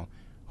down.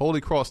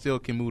 Holy Cross still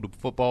can move the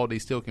football. They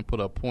still can put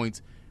up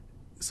points.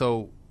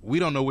 So we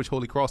don't know which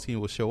Holy Cross team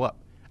will show up.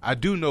 I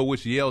do know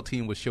which Yale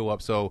team will show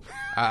up, so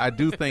I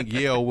do think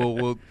Yale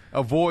will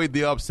avoid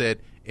the upset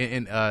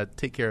and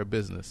take care of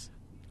business.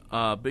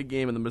 Big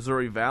game in the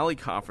Missouri Valley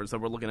Conference that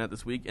we're looking at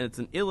this week, and it's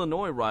an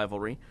Illinois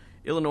rivalry.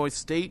 Illinois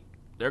State,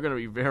 they're going to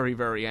be very,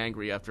 very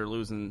angry after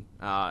losing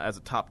as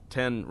a top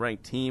 10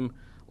 ranked team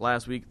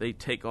last week. They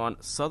take on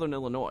Southern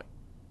Illinois.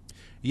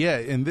 Yeah,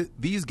 and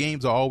these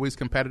games are always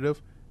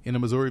competitive in the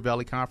Missouri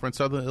Valley Conference.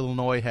 Southern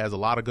Illinois has a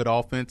lot of good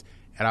offense,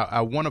 and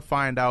I want to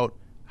find out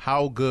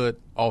how good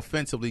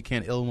offensively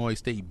can Illinois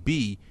State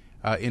be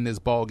in this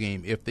ball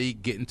game if they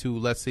get into,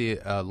 let's say,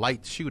 a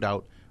light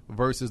shootout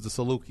versus the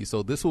Saluki.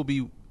 So this will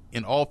be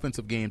an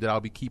offensive game that I'll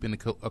be keeping a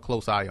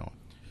close eye on.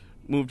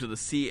 Move to the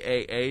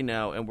CAA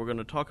now, and we're going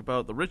to talk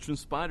about the Richmond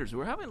Spiders, who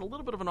are having a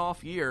little bit of an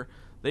off year.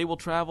 They will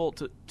travel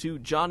to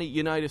Johnny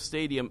Unitas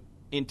Stadium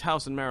in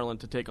Towson, Maryland,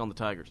 to take on the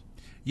Tigers.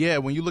 Yeah,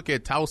 when you look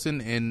at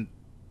Towson and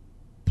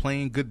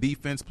playing good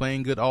defense,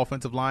 playing good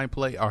offensive line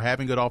play, or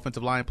having good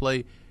offensive line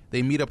play,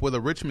 they meet up with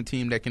a Richmond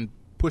team that can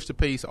push the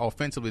pace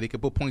offensively. They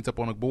can put points up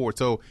on the board.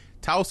 So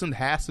Towson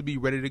has to be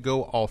ready to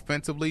go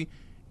offensively.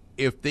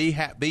 If they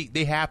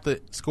have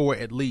to score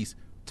at least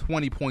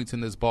 20 points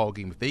in this ball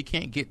game. If they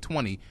can't get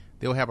 20,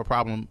 they'll have a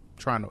problem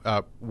trying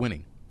to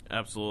winning.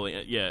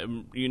 Absolutely. Yeah,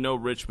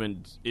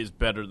 Richmond is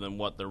better than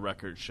what their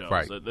record shows.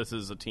 Right. This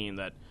is a team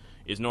that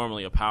is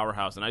normally a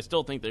powerhouse, and I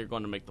still think they're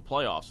going to make the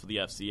playoffs for the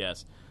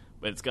FCS.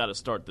 but it's got to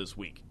start this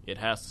week. It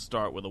has to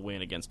start with a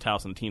win against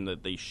Towson, a team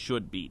that they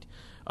should beat.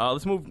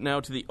 Let's move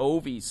now to the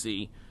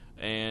OVC,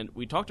 and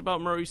we talked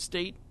about Murray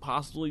State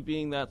possibly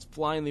being that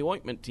fly in the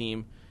ointment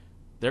team.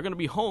 They're going to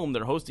be home.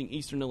 They're hosting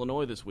Eastern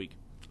Illinois this week.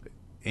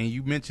 And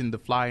you mentioned the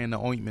fly in the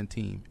ointment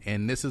team,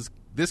 and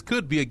this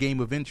could be a game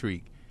of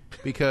intrigue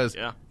because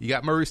you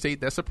got Murray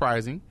State, that's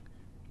surprising,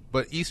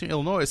 but Eastern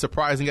Illinois is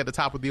surprising at the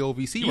top of the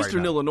OVC.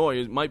 Eastern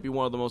Illinois might be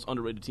one of the most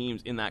underrated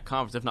teams in that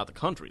conference, if not the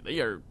country. They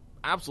are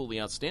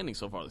absolutely outstanding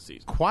so far this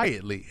season.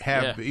 Quietly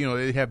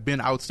they have been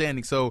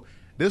outstanding. So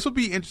this will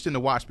be interesting to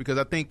watch because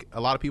I think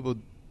a lot of people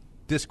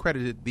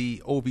discredited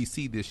the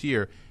OVC this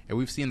year, and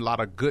we've seen a lot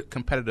of good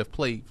competitive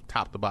play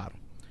top to bottom.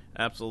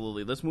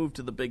 Absolutely. Let's move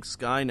to the Big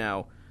Sky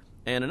now.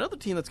 And another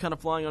team that's kind of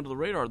flying under the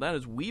radar, that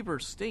is Weber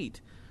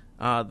State.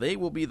 They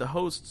will be the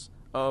hosts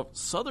of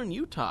Southern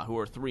Utah, who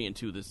are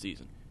 3-2 this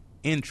season.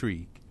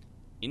 Intrigue.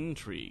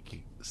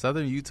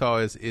 Southern Utah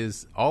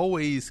is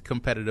always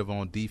competitive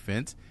on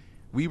defense.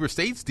 Weber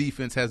State's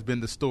defense has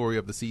been the story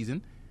of the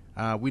season.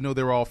 We know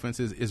their offense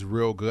is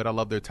real good. I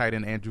love their tight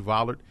end, Andrew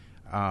Vollard.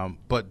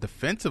 But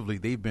defensively,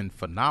 they've been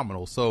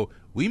phenomenal. So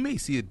we may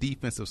see a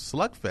defensive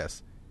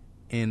slugfest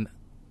in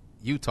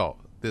Utah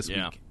this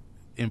week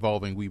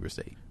involving Weber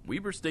State.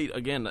 Weber State,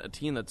 again, a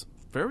team that's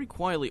very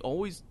quietly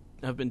always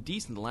have been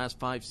decent the last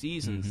 5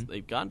 seasons. Mm-hmm.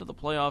 They've gotten to the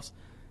playoffs.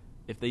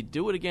 If they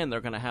do it again, they're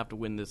going to have to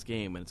win this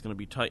game, and it's going to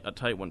be a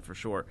tight one for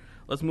sure.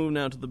 Let's move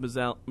now to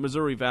the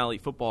Missouri Valley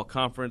Football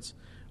Conference.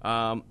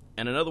 And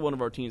another one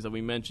of our teams that we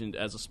mentioned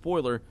as a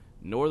spoiler,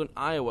 Northern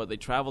Iowa. They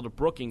travel to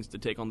Brookings to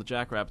take on the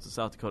Jackrabbits of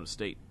South Dakota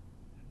State.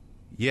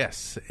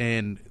 Yes,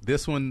 and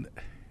this one,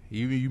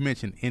 you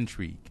mentioned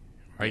intrigue,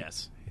 right?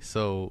 Yes.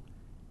 So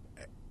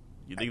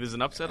you think there's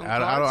an upset on the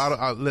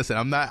cards? Listen,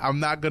 I'm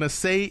not gonna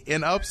say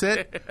an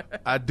upset.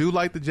 I do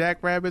like the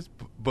Jackrabbits,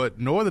 but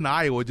Northern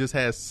Iowa just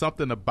has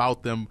something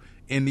about them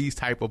in these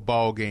type of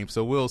ball games.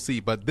 So we'll see.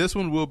 But this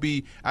one will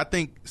be. I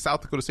think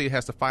South Dakota State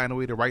has to find a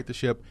way to right the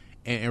ship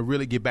and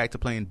really get back to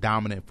playing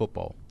dominant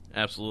football.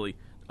 Absolutely.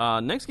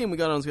 Next game we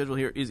got on schedule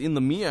here is in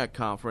the MEAC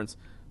Conference.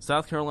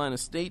 South Carolina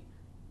State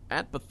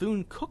at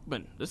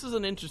Bethune-Cookman. This is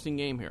an interesting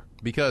game here.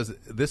 Because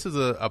this is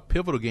a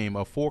pivotal game,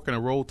 a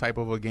fork-in-the-road type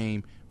of a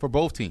game for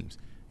both teams.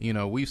 You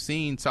know, we've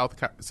seen South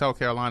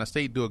Carolina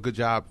State do a good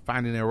job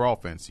finding their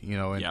offense,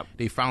 and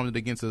they found it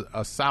against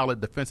a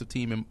solid defensive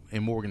team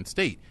in Morgan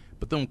State.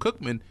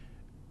 Bethune-Cookman,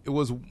 it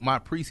was my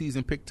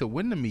preseason pick to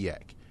win the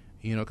MEAC,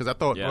 because I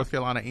thought North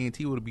Carolina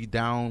A&T would be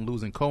down,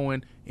 losing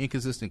Cohen,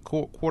 inconsistent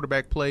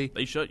quarterback play.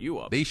 They shut you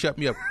up. They shut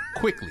me up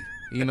quickly,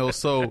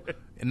 so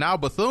now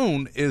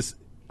Bethune is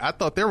 – I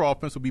thought their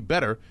offense would be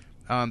better.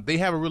 They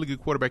have a really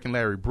good quarterback in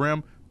Larry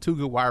Brim, 2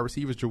 good wide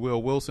receivers.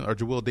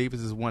 Joel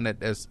Davis is one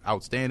that's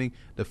outstanding.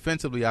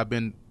 Defensively, I've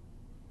been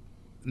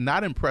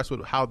not impressed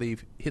with how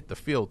they've hit the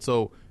field.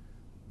 So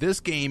this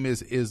game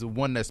is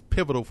one that's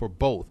pivotal for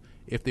both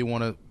if they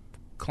want to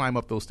climb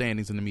up those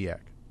standings in the MEAC.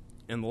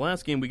 And the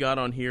last game we got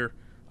on here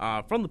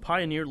from the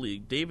Pioneer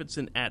League,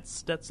 Davidson at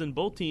Stetson.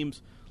 Both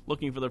teams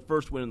looking for their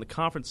first win in the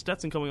conference.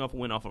 Stetson coming off a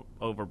win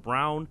over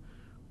Brown.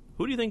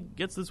 Who do you think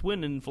gets this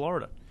win in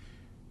Florida?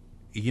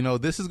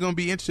 This is going to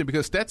be interesting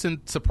because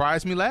Stetson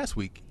surprised me last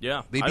week.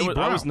 Yeah, they beat Brown.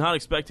 I was not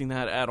expecting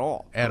that at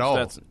all.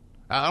 Stetson.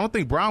 I don't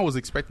think Brown was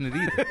expecting it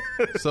either.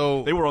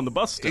 So they were on the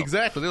bus still.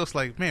 Exactly. They was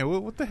like, man,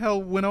 what the hell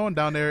went on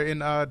down there in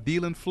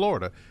Deland,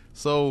 Florida?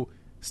 So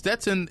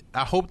Stetson,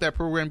 I hope that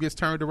program gets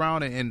turned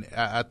around, and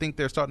I think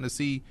they're starting to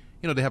see,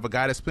 they have a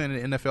guy that's playing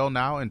in the NFL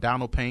now, and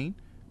Donald Payne,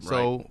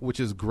 which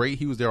is great.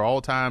 He was their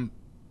all-time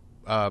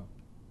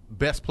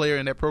best player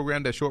in that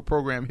program, that short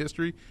program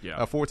history,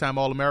 a 4-time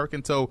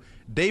All-American. So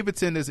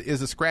Davidson is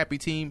a scrappy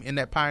team in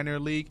that Pioneer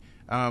League.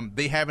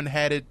 They haven't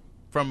had it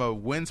from a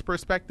wins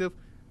perspective,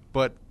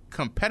 but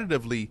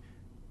competitively,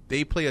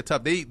 they play a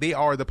tough. They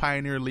are the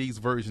Pioneer League's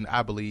version,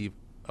 I believe,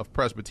 of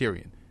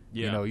Presbyterian.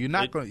 Yeah. You're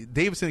not going.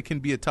 Davidson can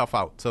be a tough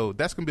out, so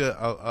that's going to be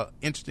a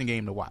interesting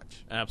game to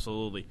watch.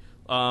 Absolutely.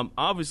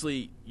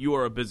 Obviously, you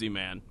are a busy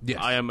man. Yes.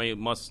 I am a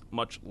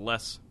much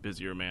less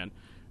busier man.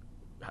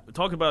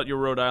 Talk about your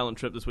Rhode Island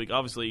trip this week.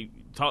 Obviously,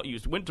 you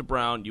went to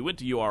Brown, you went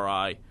to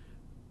URI.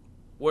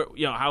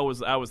 How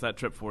was that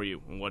trip for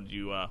you? And what did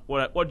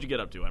you get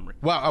up to, Emory?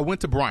 Well, I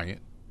went to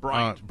Bryant.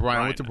 Bryant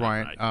went to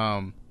Bryant.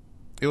 Right.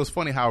 It was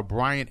funny how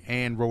Bryant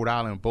and Rhode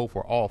Island both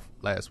were off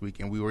last week,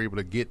 and we were able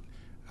to get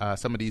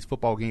some of these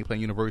Football Game Plan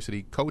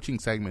University coaching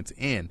segments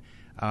in.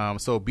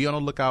 So be on the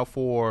lookout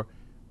for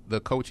the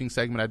coaching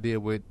segment I did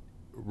with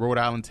Rhode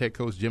Island head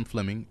coach Jim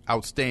Fleming.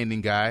 Outstanding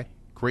guy.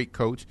 Great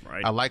coach.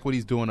 Right. I like what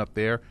he's doing up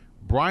there.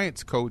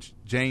 Bryant's coach,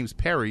 James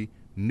Perry,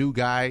 new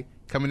guy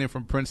coming in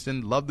from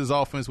Princeton. Loved his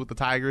offense with the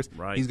Tigers.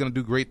 Right. He's going to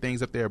do great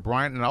things up there at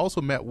Bryant. And I also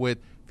met with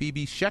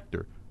Phoebe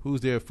Schechter,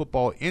 who's their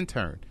football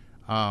intern.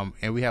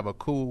 And we have a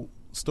cool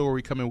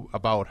story coming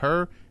about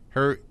her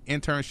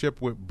internship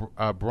with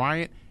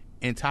Bryant,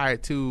 and tie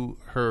it to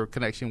her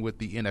connection with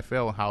the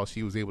NFL and how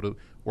she was able to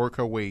work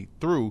her way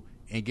through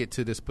and get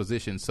to this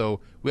position. So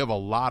we have a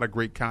lot of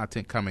great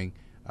content coming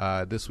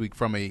this week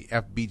from a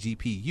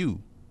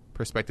FBGPU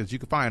perspectives. You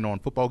can find on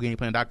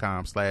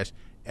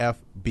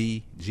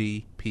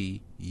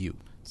footballgameplan.com/FBGPU.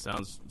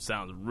 Sounds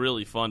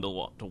really fun to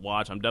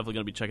watch. I'm definitely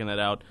going to be checking that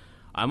out.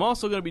 I'm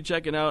also going to be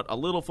checking out a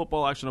little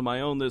football action of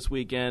my own this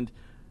weekend.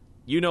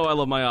 You know I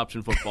love my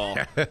option football.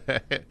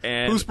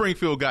 And who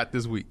Springfield got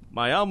this week?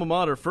 My alma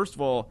mater, first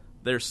of all,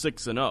 they're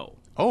 6-0.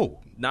 Oh.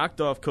 Knocked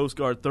off Coast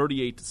Guard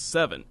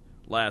 38-7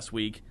 last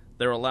week.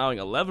 They're allowing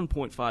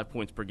 11.5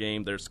 points per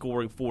game. They're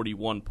scoring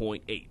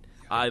 41.8.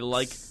 I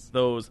like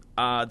those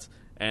odds,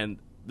 and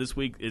this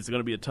week is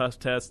going to be a tough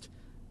test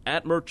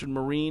at Merchant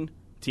Marine,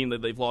 team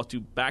that they've lost to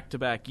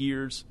back-to-back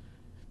years.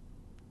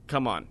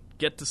 Come on,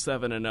 get to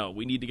 7-0.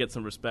 We need to get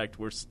some respect.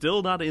 We're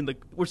still not in the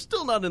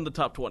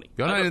top 20.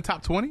 You're not in the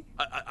top 20?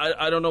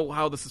 I don't know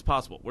how this is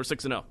possible. We're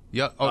 6-0.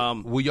 Yeah.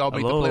 Will y'all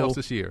make the playoffs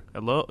this year?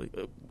 Hello.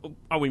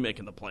 Are we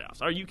making the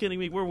playoffs? Are you kidding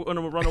me? We're going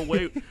to run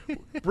away.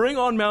 Bring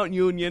on Mount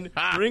Union.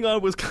 Bring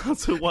on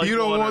Wisconsin Whitewater. You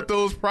don't want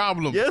those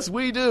problems. Yes,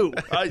 we do.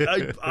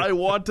 I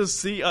want to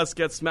see us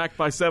get smacked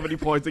by 70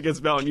 points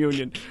against Mount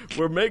Union.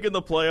 We're making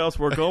the playoffs.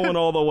 We're going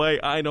all the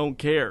way. I don't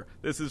care.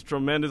 This is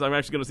tremendous. I'm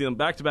actually going to see them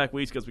back-to-back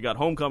weeks because we got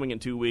homecoming in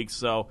 2 weeks.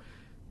 So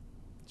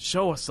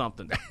show us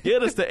something.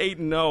 Get us to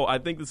 8-0. I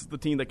think this is the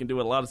team that can do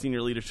it. A lot of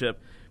senior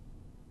leadership.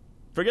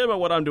 Forget about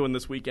what I'm doing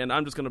this weekend.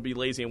 I'm just going to be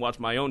lazy and watch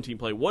my own team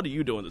play. What are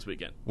you doing this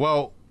weekend?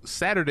 Well,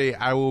 Saturday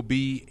I will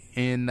be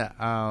in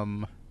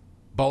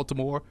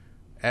Baltimore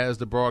as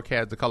the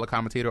color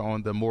commentator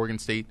on the Morgan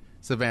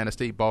State-Savannah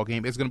State ball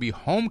game. It's going to be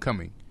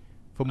homecoming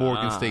for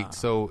Morgan State.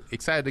 So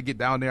excited to get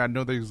down there. I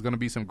know there's going to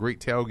be some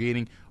great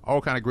tailgating, all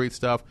kind of great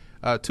stuff.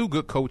 Two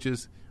good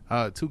coaches,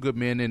 two good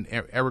men, and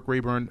Eric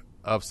Rayburn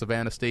of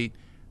Savannah State,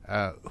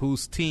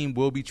 whose team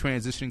will be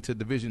transitioning to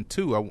Division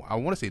II, I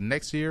want to say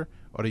next year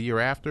or the year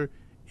after,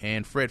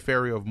 and Fred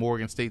Ferry of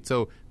Morgan State.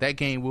 So that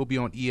game will be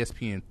on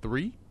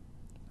ESPN3.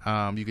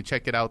 You can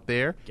check it out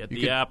there. Get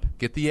the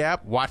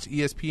app. Watch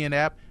ESPN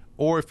app.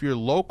 Or if you're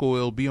local,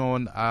 it'll be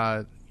on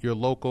your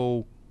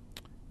local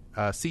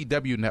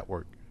CW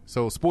network.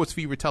 So Sports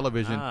Fever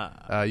Television.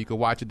 You can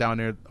watch it down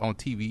there on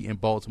TV in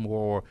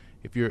Baltimore. Or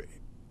if you're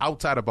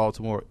outside of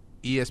Baltimore,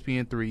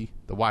 ESPN3,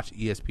 the Watch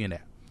ESPN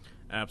app.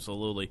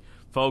 Absolutely.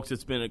 Folks,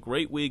 it's been a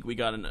great week. We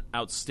got an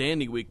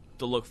outstanding week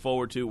to look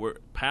forward to. We're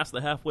past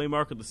the halfway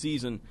mark of the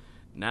season.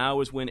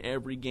 Now is when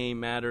every game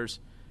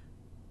matters.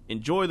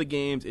 Enjoy the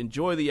games.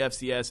 Enjoy the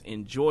FCS.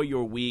 Enjoy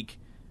your week.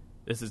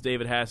 This is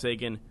David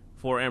Hassagen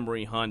for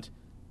Emory Hunt.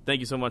 Thank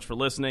you so much for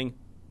listening.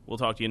 We'll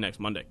talk to you next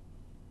Monday.